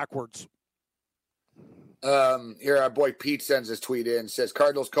going backwards. Here, our boy Pete sends his tweet in. Says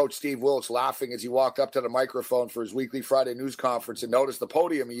Cardinals coach Steve Wilkes laughing as he walked up to the microphone for his weekly Friday news conference and noticed the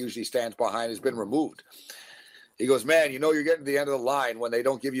podium he usually stands behind has been removed. He goes, "Man, you know you're getting to the end of the line when they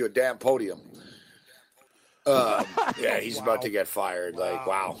don't give you a damn podium." Yeah, he's about to get fired. Like,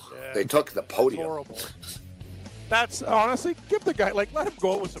 wow. Yeah. They took the podium. That's horrible. That's honestly, give the guy, like, let him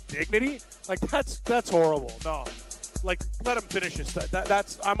go with some dignity. Like, that's horrible. No. Like, let him finish his stuff.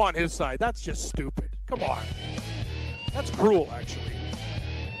 That's I'm on his side. That's just stupid. Come on. That's cruel, actually.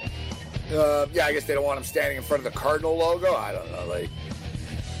 Yeah, I guess they don't want him standing in front of the Cardinal logo. I don't know. Like,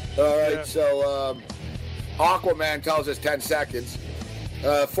 all right, yeah. So Aquaman tells us 10 seconds.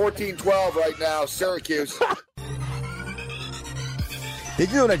 14-12 right now, Syracuse. Did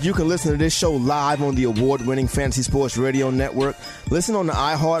you know that you can listen to this show live on the award-winning Fantasy Sports Radio Network? Listen on the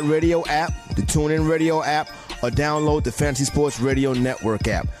iHeartRadio app, the TuneIn Radio app, or download the Fantasy Sports Radio Network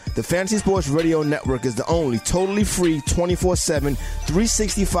app. The Fantasy Sports Radio Network is the only totally free 24/7,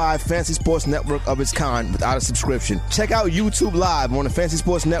 365 fantasy sports network of its kind without a subscription. Check out YouTube Live on the Fantasy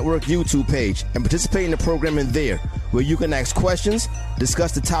Sports Network YouTube page and participate in the programming there, where you can ask questions,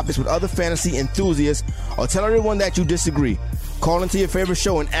 discuss the topics with other fantasy enthusiasts, or tell everyone that you disagree. Call into your favorite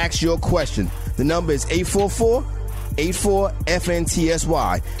show and ask your question. The number is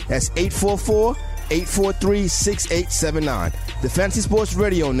 844-84-FNTSY. That's 844-843-6879. The Fantasy Sports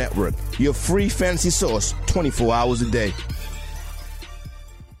Radio Network, your free fantasy source 24 hours a day.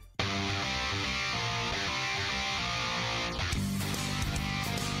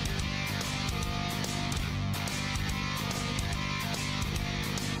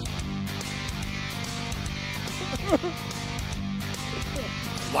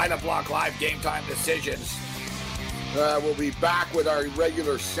 Lineup Block Live Game Time Decisions. We'll be back with our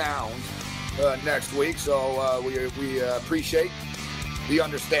regular sound next week, so we appreciate the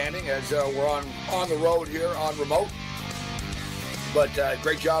understanding as we're on the road here on remote. But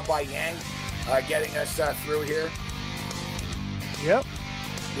great job by Yang getting us through here. Yep.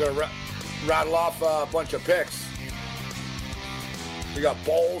 We're going to rattle off a bunch of picks. We got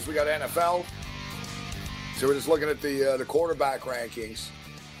bowls, we got NFL. So we're just looking at the quarterback rankings.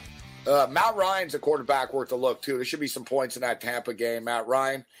 Matt Ryan's a quarterback worth a look, too. There should be some points in that Tampa game. Matt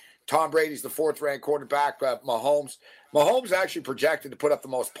Ryan. Tom Brady's the fourth-ranked quarterback. Mahomes actually projected to put up the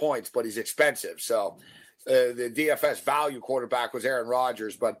most points, but he's expensive. So the DFS value quarterback was Aaron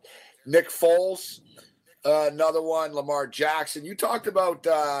Rodgers. But Nick Foles, another one. Lamar Jackson. You talked about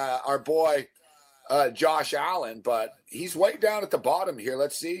our boy Josh Allen, but he's way down at the bottom here.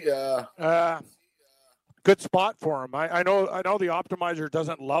 Let's see. Good spot for him. I know the optimizer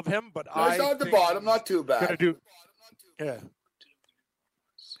doesn't love him, but he's not at the bottom. Not too bad. Yeah.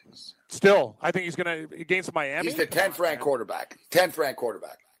 Still, I think he's going to against Miami. He's the 10th ranked quarterback. 10th ranked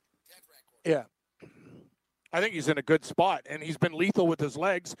quarterback. Yeah. I think he's in a good spot, and he's been lethal with his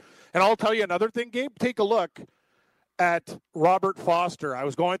legs. And I'll tell you another thing, Gabe. Take a look at Robert Foster. I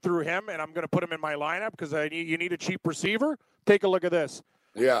was going through him, and I'm going to put him in my lineup because you need a cheap receiver. Take a look at this.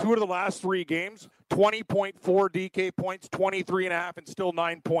 Yeah. 2 of the last 3 games, 20.4 DK points, 23.5, and still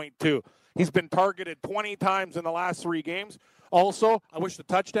 9.2. He's been targeted 20 times in the last 3 games. Also, I wish the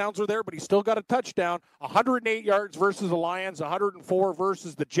touchdowns were there, but he still got a touchdown. 108 yards versus the Lions, 104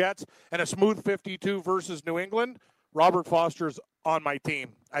 versus the Jets, and a smooth 52 versus New England. Robert Foster's on my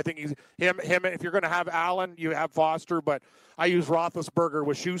team. I think he's him. If you're going to have Allen, you have Foster, but I use Roethlisberger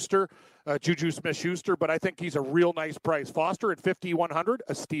with Schuster, Juju Smith-Schuster, but I think he's a real nice price. Foster at 5,100,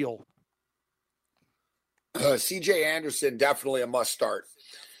 a steal. C.J. Anderson, definitely a must start.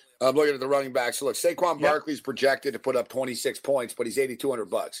 I'm looking at the running backs. So look, Saquon Barkley's projected to put up 26 points, but he's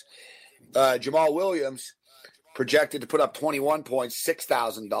 $8,200. Jamal Williams projected to put up 21 points,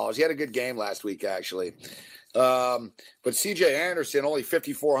 $6,000. He had a good game last week, actually. But C.J. Anderson, only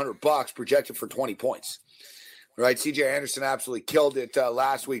 $5,400, projected for 20 points. Right, C.J. Anderson absolutely killed it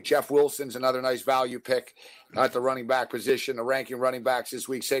last week. Jeff Wilson's another nice value pick at the running back position. The ranking running backs this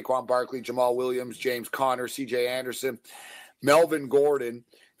week: Saquon Barkley, Jamal Williams, James Conner, C.J. Anderson, Melvin Gordon,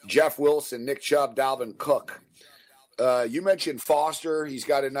 Jeff Wilson, Nick Chubb, Dalvin Cook. You mentioned Foster. He's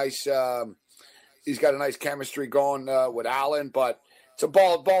got a nice chemistry going with Allen, but It's a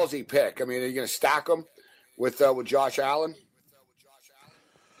ballsy pick. I mean, are you going to stack them with Josh Allen?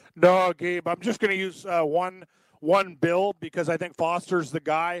 No, Gabe. I'm just going to use one bill because I think Foster's the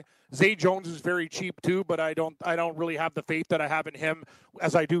guy. Zay Jones is very cheap too, but I don't really have the faith that I have in him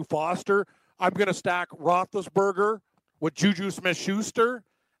as I do Foster. I'm going to stack Roethlisberger with Juju Smith-Schuster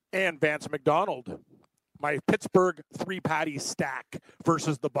and Vance McDonald. My Pittsburgh 3-patty stack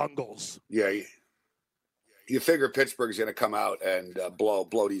versus the Bungles. Yeah, you figure Pittsburgh's going to come out and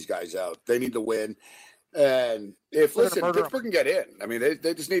blow these guys out. They need to win. And Pittsburgh can get in. I mean,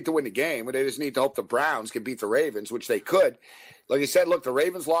 they just need to win the game. They just need to hope the Browns can beat the Ravens, which they could. Like you said, look, the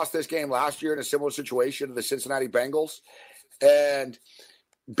Ravens lost this game last year in a similar situation to the Cincinnati Bengals. And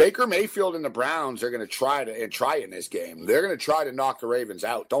Baker Mayfield and the Browns are going to try in this game. They're going to try to knock the Ravens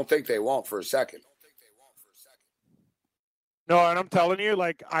out. Don't think they won't for a second. No, and I'm telling you,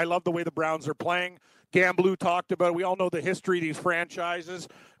 like, I love the way the Browns are playing. Gamblu talked about it. We all know the history of these franchises.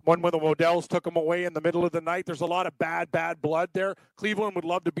 When the Modells took them away in the middle of the night, there's a lot of bad blood there. Cleveland would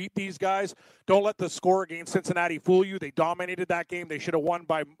love to beat these guys. Don't let the score against Cincinnati fool you. They dominated that game. They should have won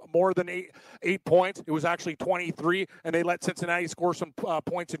by more than eight points. It was actually 23, and they let Cincinnati score some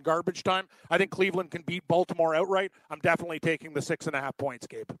points in garbage time. I think Cleveland can beat Baltimore outright. I'm definitely taking the 6.5 points,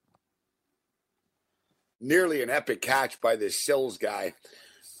 Gabe. Nearly an epic catch by this Sills guy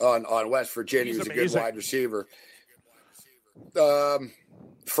on West Virginia. He's a good wide receiver.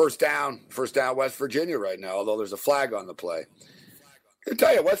 First down, West Virginia right now, although there's a flag on the play. I can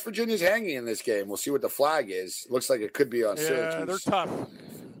tell you, West Virginia's hanging in this game. We'll see what the flag is. Looks like it could be on Syracuse. Yeah, they're tough.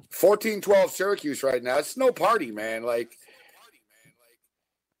 14-12 Syracuse right now. It's no party, man.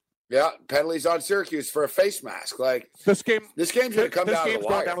 Yeah, penalties on Syracuse for a face mask. This game's going to come down to the wire.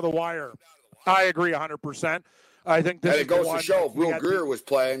 Going down to the wire. I agree 100%. I think this and it goes to show if Will Grier was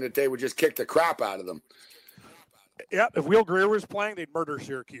playing that they would just kick the crap out of them. Yeah, if Will Grier was playing, they'd murder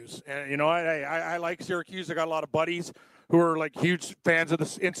Syracuse. And, you know, I like Syracuse. I got a lot of buddies who are, like, huge fans of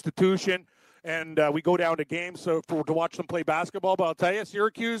this institution. And we go down to games to watch them play basketball. But I'll tell you,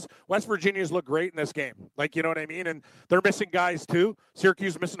 Syracuse, West Virginia's look great in this game. Like, you know what I mean? And they're missing guys, too.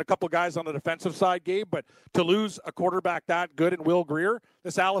 Syracuse is missing a couple guys on the defensive side, Gabe. But to lose a quarterback that good in Will Grier,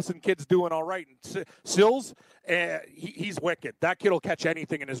 this Allison kid's doing all right. And Sills, he's wicked. That kid will catch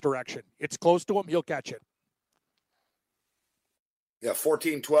anything in his direction. It's close to him, he'll catch it. Yeah,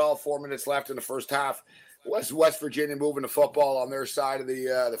 14-12, 4 minutes left in the first half. West Virginia moving the football on their side of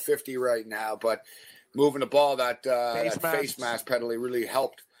the 50 right now, but moving the ball, that face mask penalty really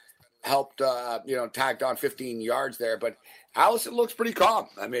helped tagged on 15 yards there. But Allison looks pretty calm.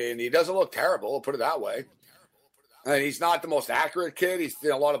 I mean, he doesn't look terrible, I'll put it that way. And he's not the most accurate kid. He's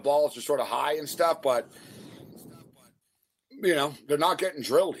a lot of balls are sort of high and stuff, but you know, they're not getting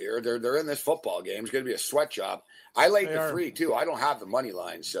drilled here. They're in this football game. It's going to be a sweat job. I laid the 3 too. I don't have the money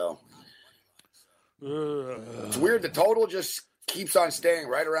line, so it's weird. The total just keeps on staying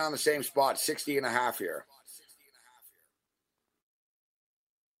right around the same spot, 60.5 here.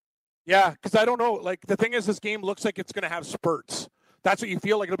 Yeah, because I don't know. Like, the thing is, this game looks like it's going to have spurts. That's what you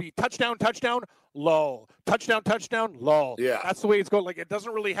feel like. It'll be touchdown, low. Touchdown, low. Yeah. That's the way it's going. Like, it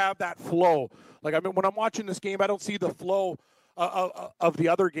doesn't really have that flow. Like, I mean, when I'm watching this game, I don't see the flow of the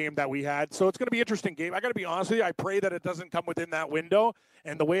other game that we had. So it's going to be an interesting game. I got to be honest with you. I pray that it doesn't come within that window.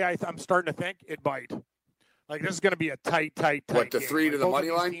 And the way I'm starting to think, it might. Like, this is going to be a tight What, the game. 3 to the money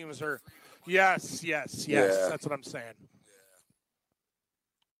line? Teams are, yes. Yeah. That's what I'm saying.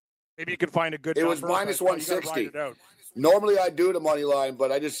 Maybe you can find a good number. It was minus 160. Normally I do the money line,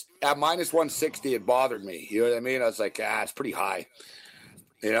 but at minus 160, it bothered me. You know what I mean? I was like, it's pretty high.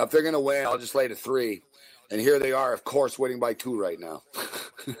 You know, if they're going to win, I'll just lay the 3. And here they are, of course, winning by 2 right now.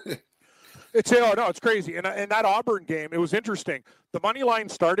 It's crazy. And that Auburn game, it was interesting. The money line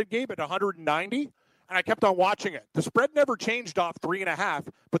started, Gabe, at 190, and I kept on watching it. The spread never changed off 3.5,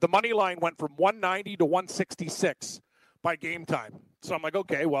 but the money line went from 190 to 166 by game time. So I'm like,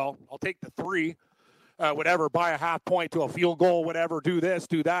 okay, well, I'll take the 3. Whatever, buy a half point to a field goal, whatever, do this,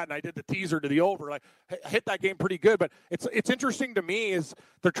 do that. And I did the teaser to the over. Like, hit that game pretty good. But it's interesting to me is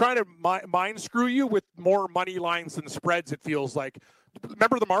they're trying to mind screw you with more money lines than spreads, it feels like.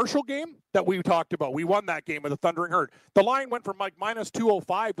 Remember the Marshall game that we talked about? We won that game with a Thundering Herd. The line went from like minus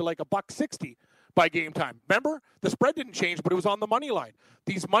 205 to like $1.60 by game time. Remember? The spread didn't change, but it was on the money line.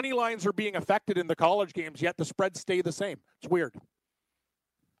 These money lines are being affected in the college games, yet the spreads stay the same. It's weird.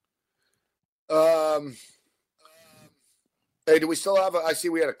 Hey, do we still have I see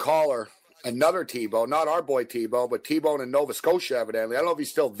we had a caller, another T-Bone, not our boy T-Bone, but T-Bone in Nova Scotia, evidently. I don't know if he's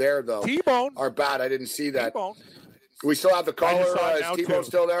still there, though. T-Bone. Our bad, I didn't see that. T-Bone. Do we still have the caller? Is T-Bone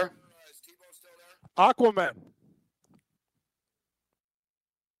still there? Aquaman.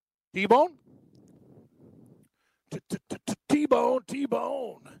 T-Bone?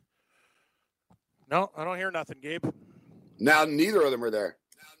 T-Bone. No, I don't hear nothing, Gabe. Now neither of them are there.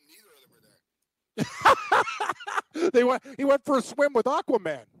 He went for a swim with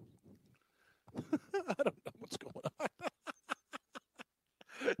Aquaman. I don't know what's going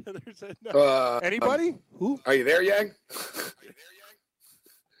on. Anybody? Who? Are you there, Yang?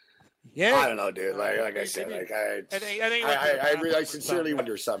 Yeah. I don't know, dude. Like I said, I sincerely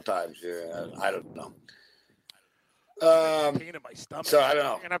wonder sometimes. Yeah, I don't know. Pain in my stomach. So I don't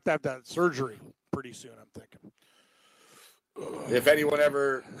know. I'm gonna have that surgery pretty soon. I'm thinking. If anyone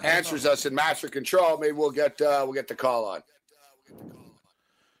ever answers us in Master Control, maybe we'll get the call on.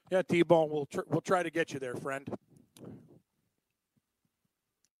 Yeah, T-Bone, we'll try to get you there, friend.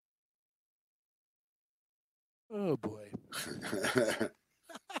 Oh boy.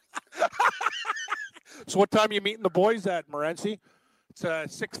 So what time are you meeting the boys at, Morency? It's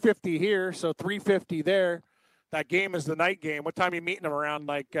 6:50 here, so 3:50 there. That game is the night game. What time are you meeting them around?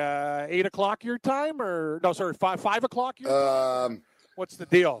 Like 8 o'clock your time, or no? Sorry, 5 o'clock your time. What's the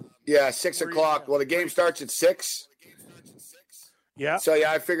deal? Yeah, 6 o'clock. Well, the game starts at 6. Yeah. So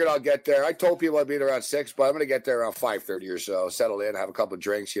yeah, I figured I'll get there. I told people I'd be there around 6, but I'm going to get there around 5:30 or so. Settle in, have a couple of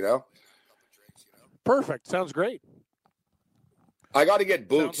drinks, you know. Perfect. Sounds great. I got to get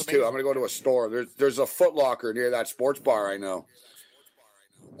boots too. I'm going to go to a store. There's a Foot Locker near that sports bar I know.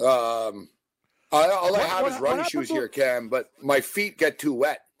 All I have is running shoes here, Cam, but my feet get too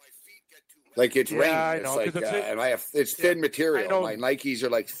wet. Like it's raining. I know, it's like, and it's thin material. My Nikes are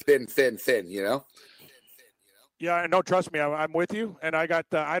like thin, you know? Yeah, I know. Trust me, I'm with you. And I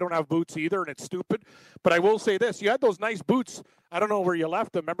don't have boots either, and it's stupid. But I will say this: you had those nice boots. I don't know where you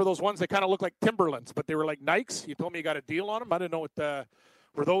left them. Remember those ones that kind of look like Timberlands, but they were like Nikes? You told me you got a deal on them. I didn't know what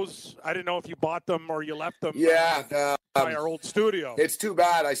were those. I didn't know if you bought them or you left them. Yeah, by our old studio. It's too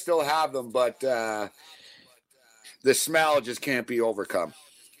bad. I still have them, but the smell just can't be overcome.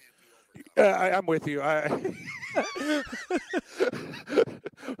 I'm with you.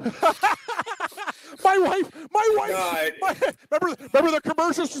 My wife. Remember the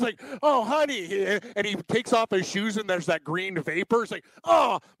commercials? She's like, "Oh, honey," and he takes off his shoes, and there's that green vapor. It's like,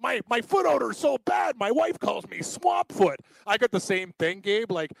 "Oh, my foot odor is so bad. My wife calls me swamp foot." I got the same thing,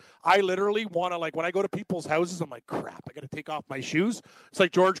 Gabe. Like, I literally want to, like, when I go to people's houses, I'm like, "Crap, I got to take off my shoes." It's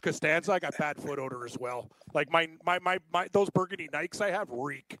like George Costanza. I got bad foot odor as well. Like my those burgundy Nikes I have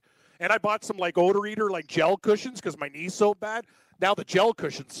reek. And I bought some like odor eater, like gel cushions, because my knee's so bad. Now the gel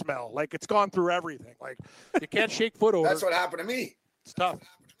cushions smell like it's gone through everything. Like you can't shake foot odor. That's what happened to me. It's tough.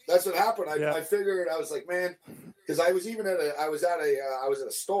 That's what happened. I figured, I was like, man, because I was at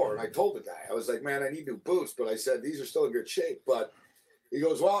a store, and I told the guy, I was like, man, I need new boots, but I said these are still in good shape. But he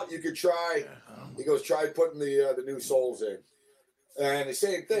goes, well, you could try. He goes, try putting the new soles in, and the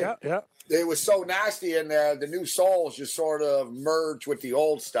same thing. Yeah. It was so nasty in there. The new soles just sort of merged with the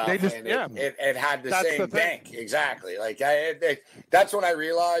old stuff, it had the same dank. Exactly. Like that's when I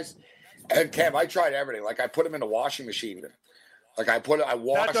realized. And Cam, I tried everything. Like I put them in the washing machine. Like that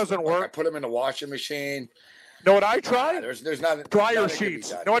doesn't work. I put them in the washing machine. Know what I tried? There's nothing. Dryer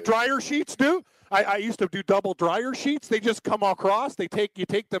sheets. Know what dryer sheets do? I used to do double dryer sheets. They just come across. You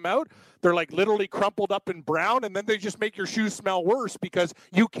take them out. They're like literally crumpled up in brown, and then they just make your shoes smell worse because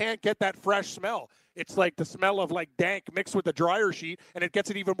you can't get that fresh smell. It's like the smell of like dank mixed with the dryer sheet, and it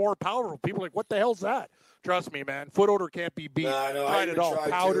gets it even more powerful. People are like, what the hell's that? Trust me, man. Foot odor can't be beat. Tried it all.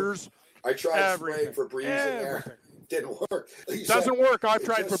 Powders. I tried spraying Febreze in there. Didn't work. Doesn't work. I've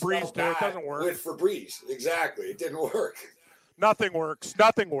tried Febreze too. It doesn't work. With Febreze, exactly. It didn't work. Nothing works. I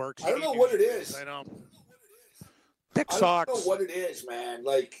don't know what it is. I know. Thick socks. I don't know what it is, man.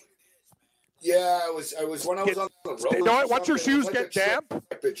 Like, yeah, I was when I was on the road. You know what? Once your shoes get damp,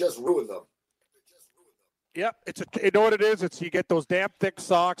 it just ruined them. Yep, you know what it is? It's you get those damp, thick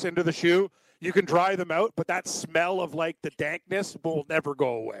socks into the shoe. You can dry them out, but that smell of like the dankness will never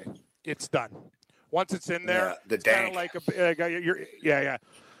go away. It's done. Once it's in there, the it's dank. Kind of like yeah.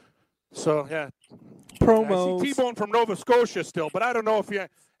 So yeah. Promos. I see T-Bone from Nova Scotia still, but I don't know if you.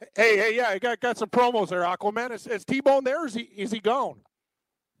 Hey, yeah, I got some promos there, Aquaman. Is T-Bone there? Is he gone?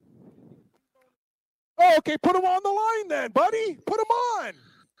 Oh, okay. Put him on the line then, buddy. Put him on.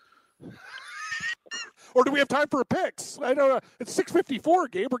 Or do we have time for a picks? I don't know. It's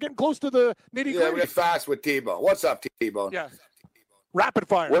 6:54, Gabe. We're getting close to the nitty-gritty. Yeah, we get fast with T-Bone. What's up, T-Bone? Yeah. Rapid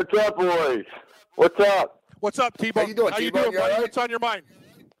fire. What's up, boys? What's up? What's up, T-Bone? How you doing, T-Bone? buddy? Right? What's on your mind?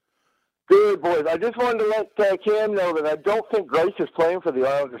 Good, boys. I just wanted to let Cam know that I don't think Grace is playing for the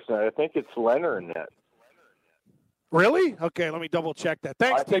Islanders tonight. I think it's Leonard in net. Really? Okay, let me double check that.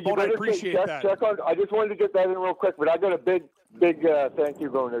 Thanks, T-Bone. I appreciate that. I just wanted to get that in real quick, but I got a big big thank you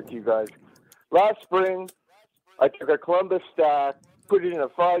going out to you guys. Last spring, I took a Columbus stack, put it in a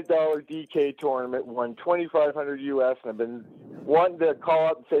 $5 DK tournament, won $2,500 US, and I've been wanting to call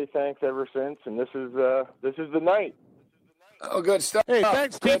up and say thanks ever since. And this is the night. Oh, good stuff. Hey,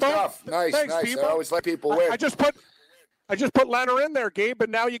 thanks, Good T-Bone. stuff. Nice, Thanks, nice. T-Bone. I always let people win. I just put Leonard in there, Gabe,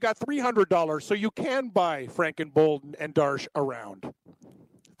 and now you got $300, so you can buy Frankenbold and Darsh around.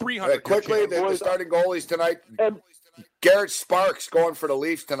 $300. Quickly, the starting goalies tonight. Garrett Sparks going for the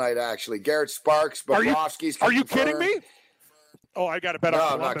Leafs tonight, actually. Garrett Sparks, Bobrovsky's Are you kidding me? Oh, I got to bet on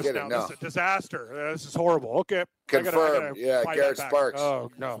Columbus I'm not kidding, now. no. This is a disaster. This is horrible. Okay. Confirmed. I gotta Garrett buy that back. Sparks. Oh,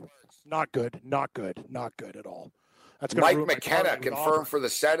 no. Not good. Not good. Not good at all. That's Mike ruin my McKenna target with confirmed Auburn. for the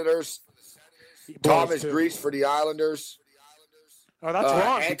Senators. Boys, Thomas too. Greiss for the Islanders. Oh, that's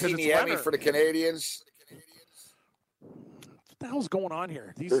wrong. Antti Because it's Niemi Leonard. for the Canadians. What the hell's going on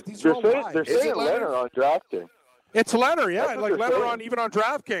here? These They're are all saying, lies. they're saying Leonard on DraftKings. It's Leonard, yeah. That's what Like they're Leonard saying. even on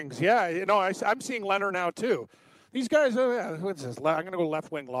DraftKings. Yeah, I'm seeing Leonard now too. These guys, what's this? I'm going to go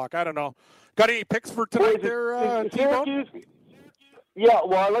left wing lock. I don't know. Got any picks for tonight there, T-Bone? Yeah,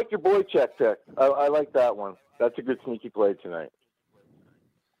 well, I like your boy check pick. I like that one. That's a good sneaky play tonight.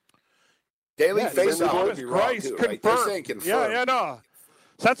 Daily Thomas face-off would be wrong, Greiss too, right? They're saying confirmed. Yeah, no.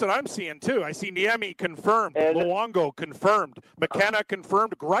 So that's what I'm seeing, too. I see Niemi confirmed, And- Luongo confirmed, McKenna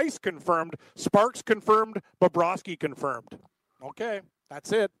confirmed, Greiss confirmed, Sparks confirmed, Bobrovsky confirmed. Okay,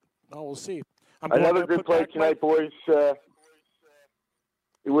 that's it. Oh, we'll see. Another good play tonight, boys. It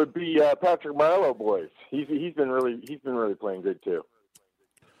would be Patrick Marleau, boys. He's been really playing good too.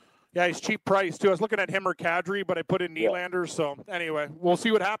 Yeah, he's cheap price, too. I was looking at him or Kadri, but I put in Nylander. So, anyway, we'll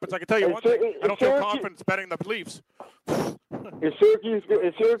see what happens. I can tell you one thing. I don't feel confident betting the Leafs. Is Syracuse?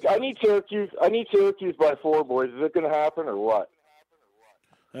 I need Syracuse by 4, boys. Is it going to happen or what?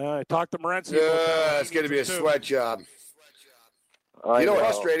 I talked to Morency. Yeah, it's going to be a sweat job. You know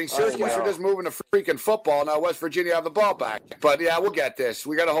what's frustrating? Syracuse are just moving to freaking football. Now West Virginia have the ball back. But, yeah, we'll get this.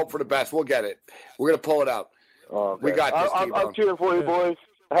 We got to hope for the best. We'll get it. We're going to pull it out. Okay. We got this, I'm cheering for you, boys.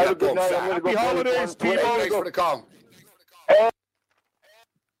 Have a good night. I'm going to go Happy holidays, play T-Bone. Thanks for the call.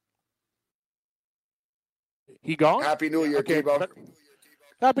 He gone? Happy New Year, T-Bone.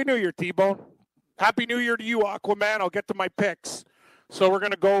 Happy New Year, T-Bone. Happy New Year to you, Aquaman. I'll get to my picks. So we're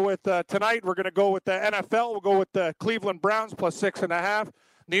going to go with tonight. We're going to go with the NFL. We'll go with the Cleveland Browns plus 6.5.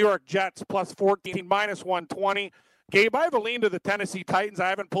 New York Jets plus 14, minus 120. Gabe, I have a lean to the Tennessee Titans. I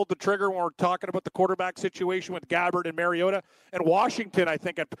haven't pulled the trigger when we're talking about the quarterback situation with Gabbard and Mariota. And Washington, I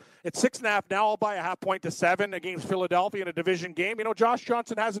think, at 6.5 now, I'll buy a half point to 7 against Philadelphia in a division game. You know, Josh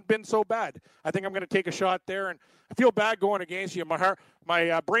Johnson hasn't been so bad. I think I'm going to take a shot there. And I feel bad going against you. My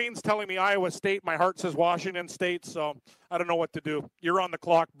brain's telling me Iowa State. My heart says Washington State. So I don't know what to do. You're on the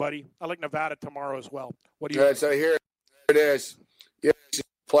clock, buddy. I like Nevada tomorrow as well. What do you think? So here it is. Yes,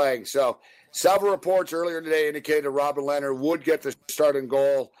 playing. So several reports earlier today indicated Robin Leonard would get the starting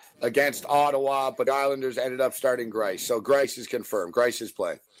goal against Ottawa, but the Islanders ended up starting Greiss. So Greiss is confirmed. Greiss is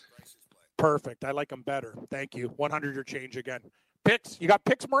playing. Perfect. I like him better. Thank you. 100 your change again. Picks. You got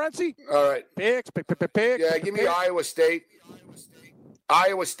picks, Morency? All right. Picks. Yeah, give me Iowa State.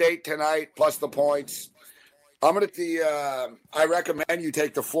 Iowa State tonight plus the points. I'm going to I recommend you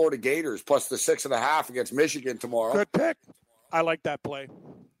take the Florida Gators plus the 6.5 against Michigan tomorrow. Good pick. I like that play.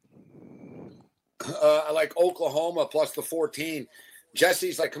 I like Oklahoma plus the 14.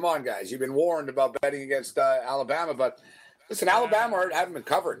 Jesse's like, come on, guys. You've been warned about betting against Alabama, but listen, Alabama haven't been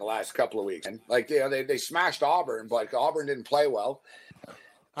covered in the last couple of weeks. And they smashed Auburn, but Auburn didn't play well.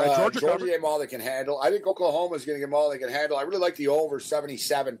 Georgia gave them all they can handle. I think Oklahoma's going to give them all they can handle. I really like the over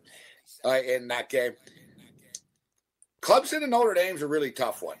 77 in that game. Clemson and Notre Dame's a really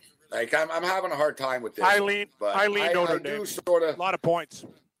tough one. Like I'm having a hard time with this. I lean Notre Dame. A lot of points.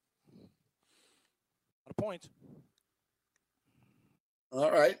 Points.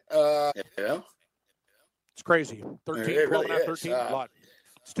 All right. It's crazy. 13, it 12 really and a half, is. 13, a lot.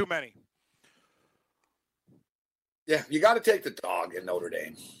 It's too many. Yeah, you got to take the dog in Notre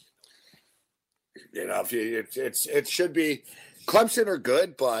Dame. You know, it should be. Clemson are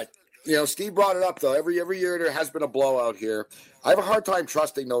good, but Steve brought it up though. Every year there has been a blowout here. I have a hard time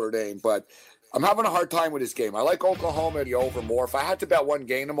trusting Notre Dame, but I'm having a hard time with this game. I like Oklahoma and the over more. If I had to bet one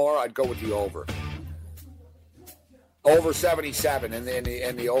game tomorrow, I'd go with the over. Over 77 in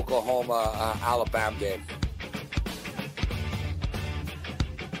the Oklahoma Alabama game.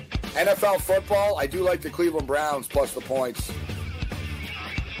 NFL football, I do like the Cleveland Browns plus the points.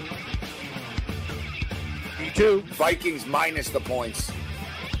 Me too. Vikings minus the points.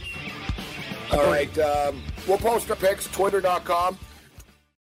 All right. We'll post our picks, twitter.com.